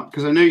year or not?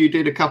 Because I know you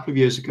did a couple of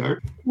years ago.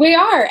 We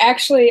are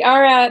actually.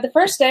 The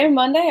first day,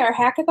 Monday, our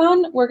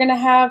hackathon, we're going to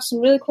have some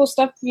really cool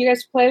stuff for you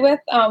guys to play with.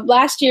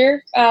 Last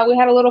year, we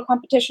had a little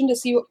competition to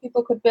see what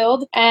people could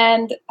build.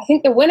 And I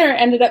think the winner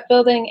ended up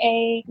building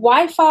a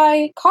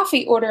Wi-Fi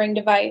coffee ordering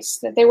device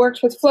that they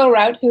worked with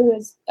FlowRoute, who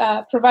is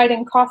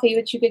providing coffee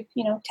that you could,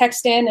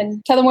 text in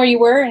and tell them where you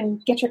were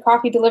and get your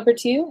coffee delivered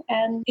to you.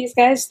 And these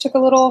guys took a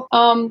little,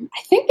 I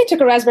think they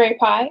took a Raspberry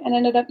Pi and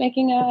ended up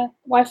making a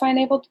Wi-Fi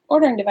enabled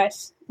ordering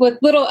device with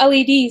little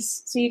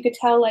LEDs, so you could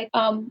tell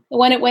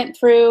when it went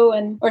through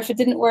or if it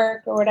didn't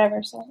work or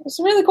whatever. So it's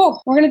really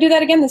cool. We're going to do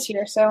that again this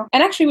year. So,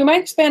 and actually, we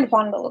might expand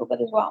upon it a little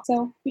bit as well.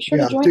 So be sure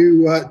to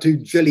join. Do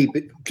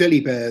jelly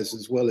bears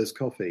as well as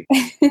coffee.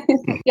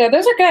 Yeah,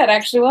 those are good.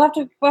 Actually, we'll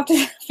have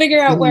to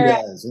figure out where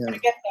to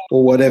get there.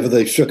 Or whatever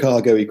the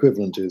Chicago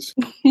equivalent is.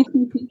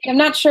 I'm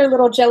not sure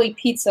little jelly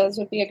pizzas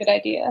would be a good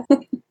idea.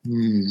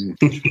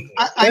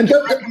 I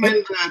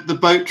recommend the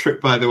boat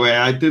trip, by the way.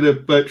 I did a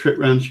boat trip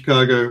around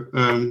Chicago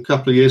a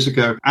couple of years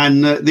ago,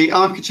 and the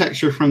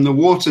architecture from the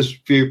water's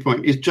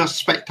viewpoint is just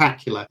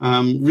spectacular.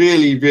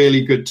 Really,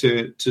 really good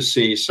to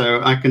see.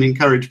 So I can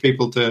encourage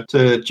people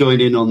to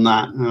join in on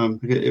that.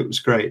 It was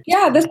great.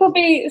 Yeah, this will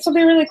be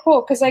really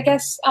cool because I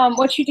guess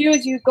what you do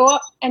is you go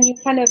up and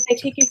they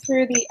take you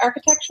through the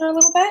architecture a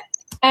little bit.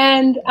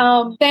 And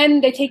then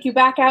they take you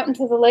back out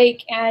into the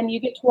lake and you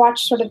get to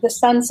watch sort of the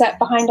sunset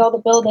behind all the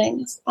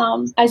buildings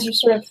as you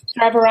sort of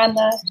drive around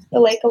the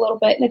lake a little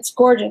bit. And it's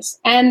gorgeous.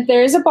 And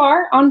there is a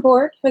bar on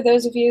board for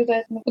those of you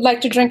that would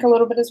like to drink a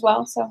little bit as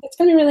well. So it's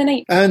going to be really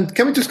neat. And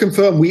can we just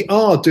confirm we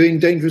are doing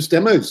dangerous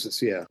demos this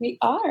year? We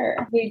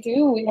are. We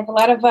do. We have a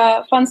lot of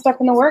fun stuff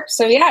in the works.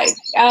 So yeah,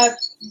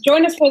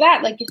 join us for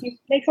that. Like if you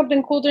make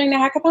something cool during the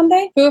hackathon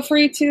day, feel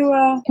free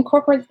to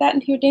incorporate that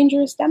into your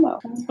dangerous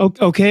demo.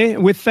 Okay.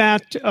 With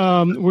that,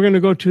 we're going to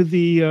go to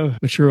the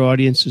mature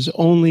audiences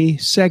only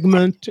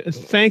segment.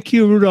 Thank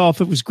you,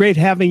 Rudolf. It was great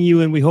having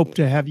you, and we hope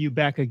to have you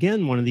back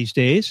again one of these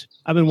days.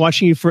 I've been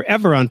watching you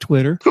forever on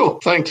Twitter. Cool.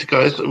 Thanks,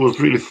 guys. It was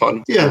really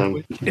fun. Yeah.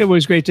 It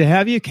was great to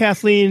have you.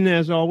 Kathleen,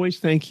 as always,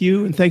 thank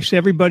you. And thanks to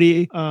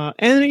everybody,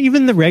 and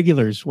even the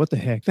regulars. What the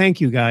heck? Thank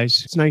you,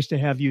 guys. It's nice to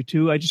have you,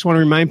 too. I just want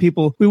to remind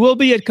people, we will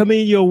be at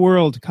Kamaillo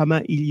World,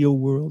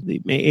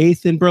 May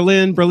 8th in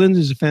Berlin. Berlin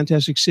is a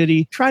fantastic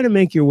city. Try to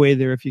make your way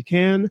there if you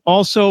can.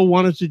 Also,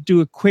 wanted to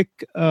do a quick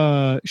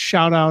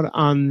shout out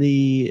on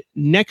the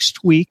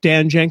next week.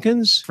 Dan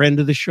Jenkins, friend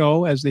of the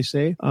show, as they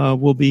say,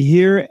 will be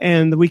here.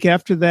 And the week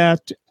after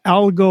that,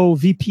 Algo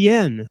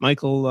VPN.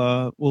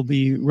 Michael will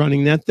be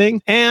running that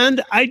thing.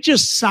 And I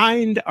just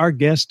signed our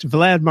guest,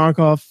 Vlad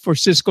Markov, for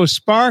Cisco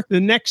Spark the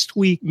next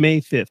week,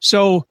 May 5th.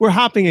 So we're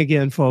hopping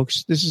again,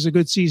 folks. This is a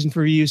good season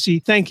for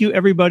VUC. Thank you,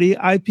 everybody.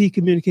 IP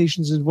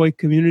Communications and VoIP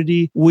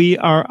community. We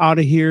are out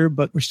of here,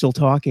 but we're still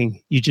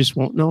talking. You just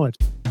won't know it.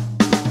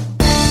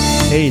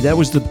 Hey, that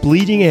was the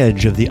bleeding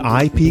edge of the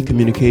IP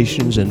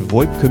Communications and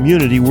VoIP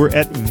community. We're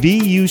at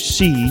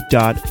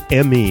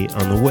vuc.me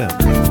on the web.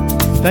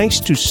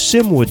 Thanks to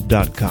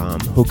simwood.com,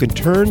 who can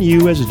turn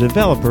you as a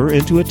developer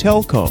into a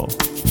telco.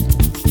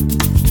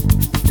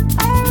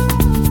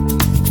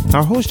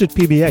 Our host at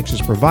PBX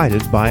is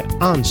provided by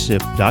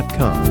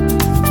onsip.com.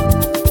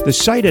 The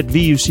site at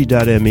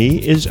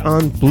vuc.me is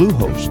on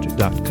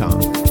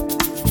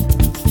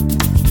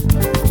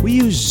bluehost.com. We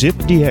use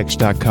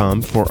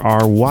zipdx.com for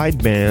our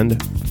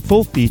wideband,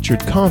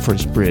 full-featured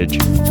conference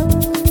bridge.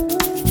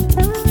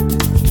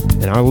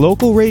 And our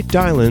local rate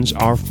dial-ins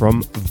are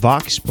from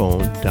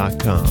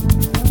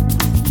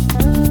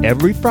voxbone.com.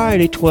 Every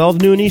Friday,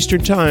 12 noon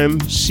Eastern Time.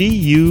 See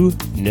you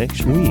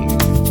next week.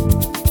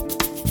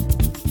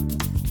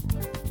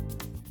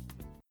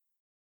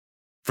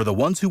 For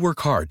the ones who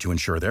work hard to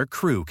ensure their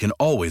crew can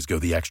always go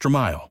the extra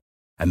mile,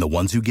 and the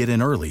ones who get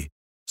in early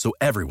so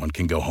everyone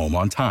can go home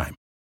on time,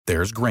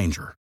 there's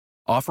Grainger,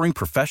 offering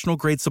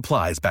professional-grade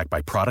supplies backed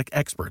by product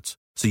experts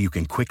so you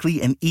can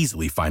quickly and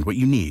easily find what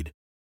you need.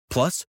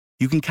 Plus,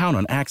 you can count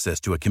on access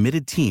to a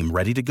committed team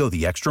ready to go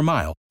the extra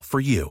mile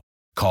for you.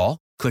 Call,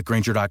 click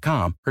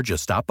Grainger.com, or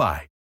just stop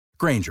by.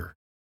 Grainger,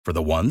 for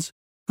the ones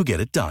who get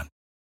it done.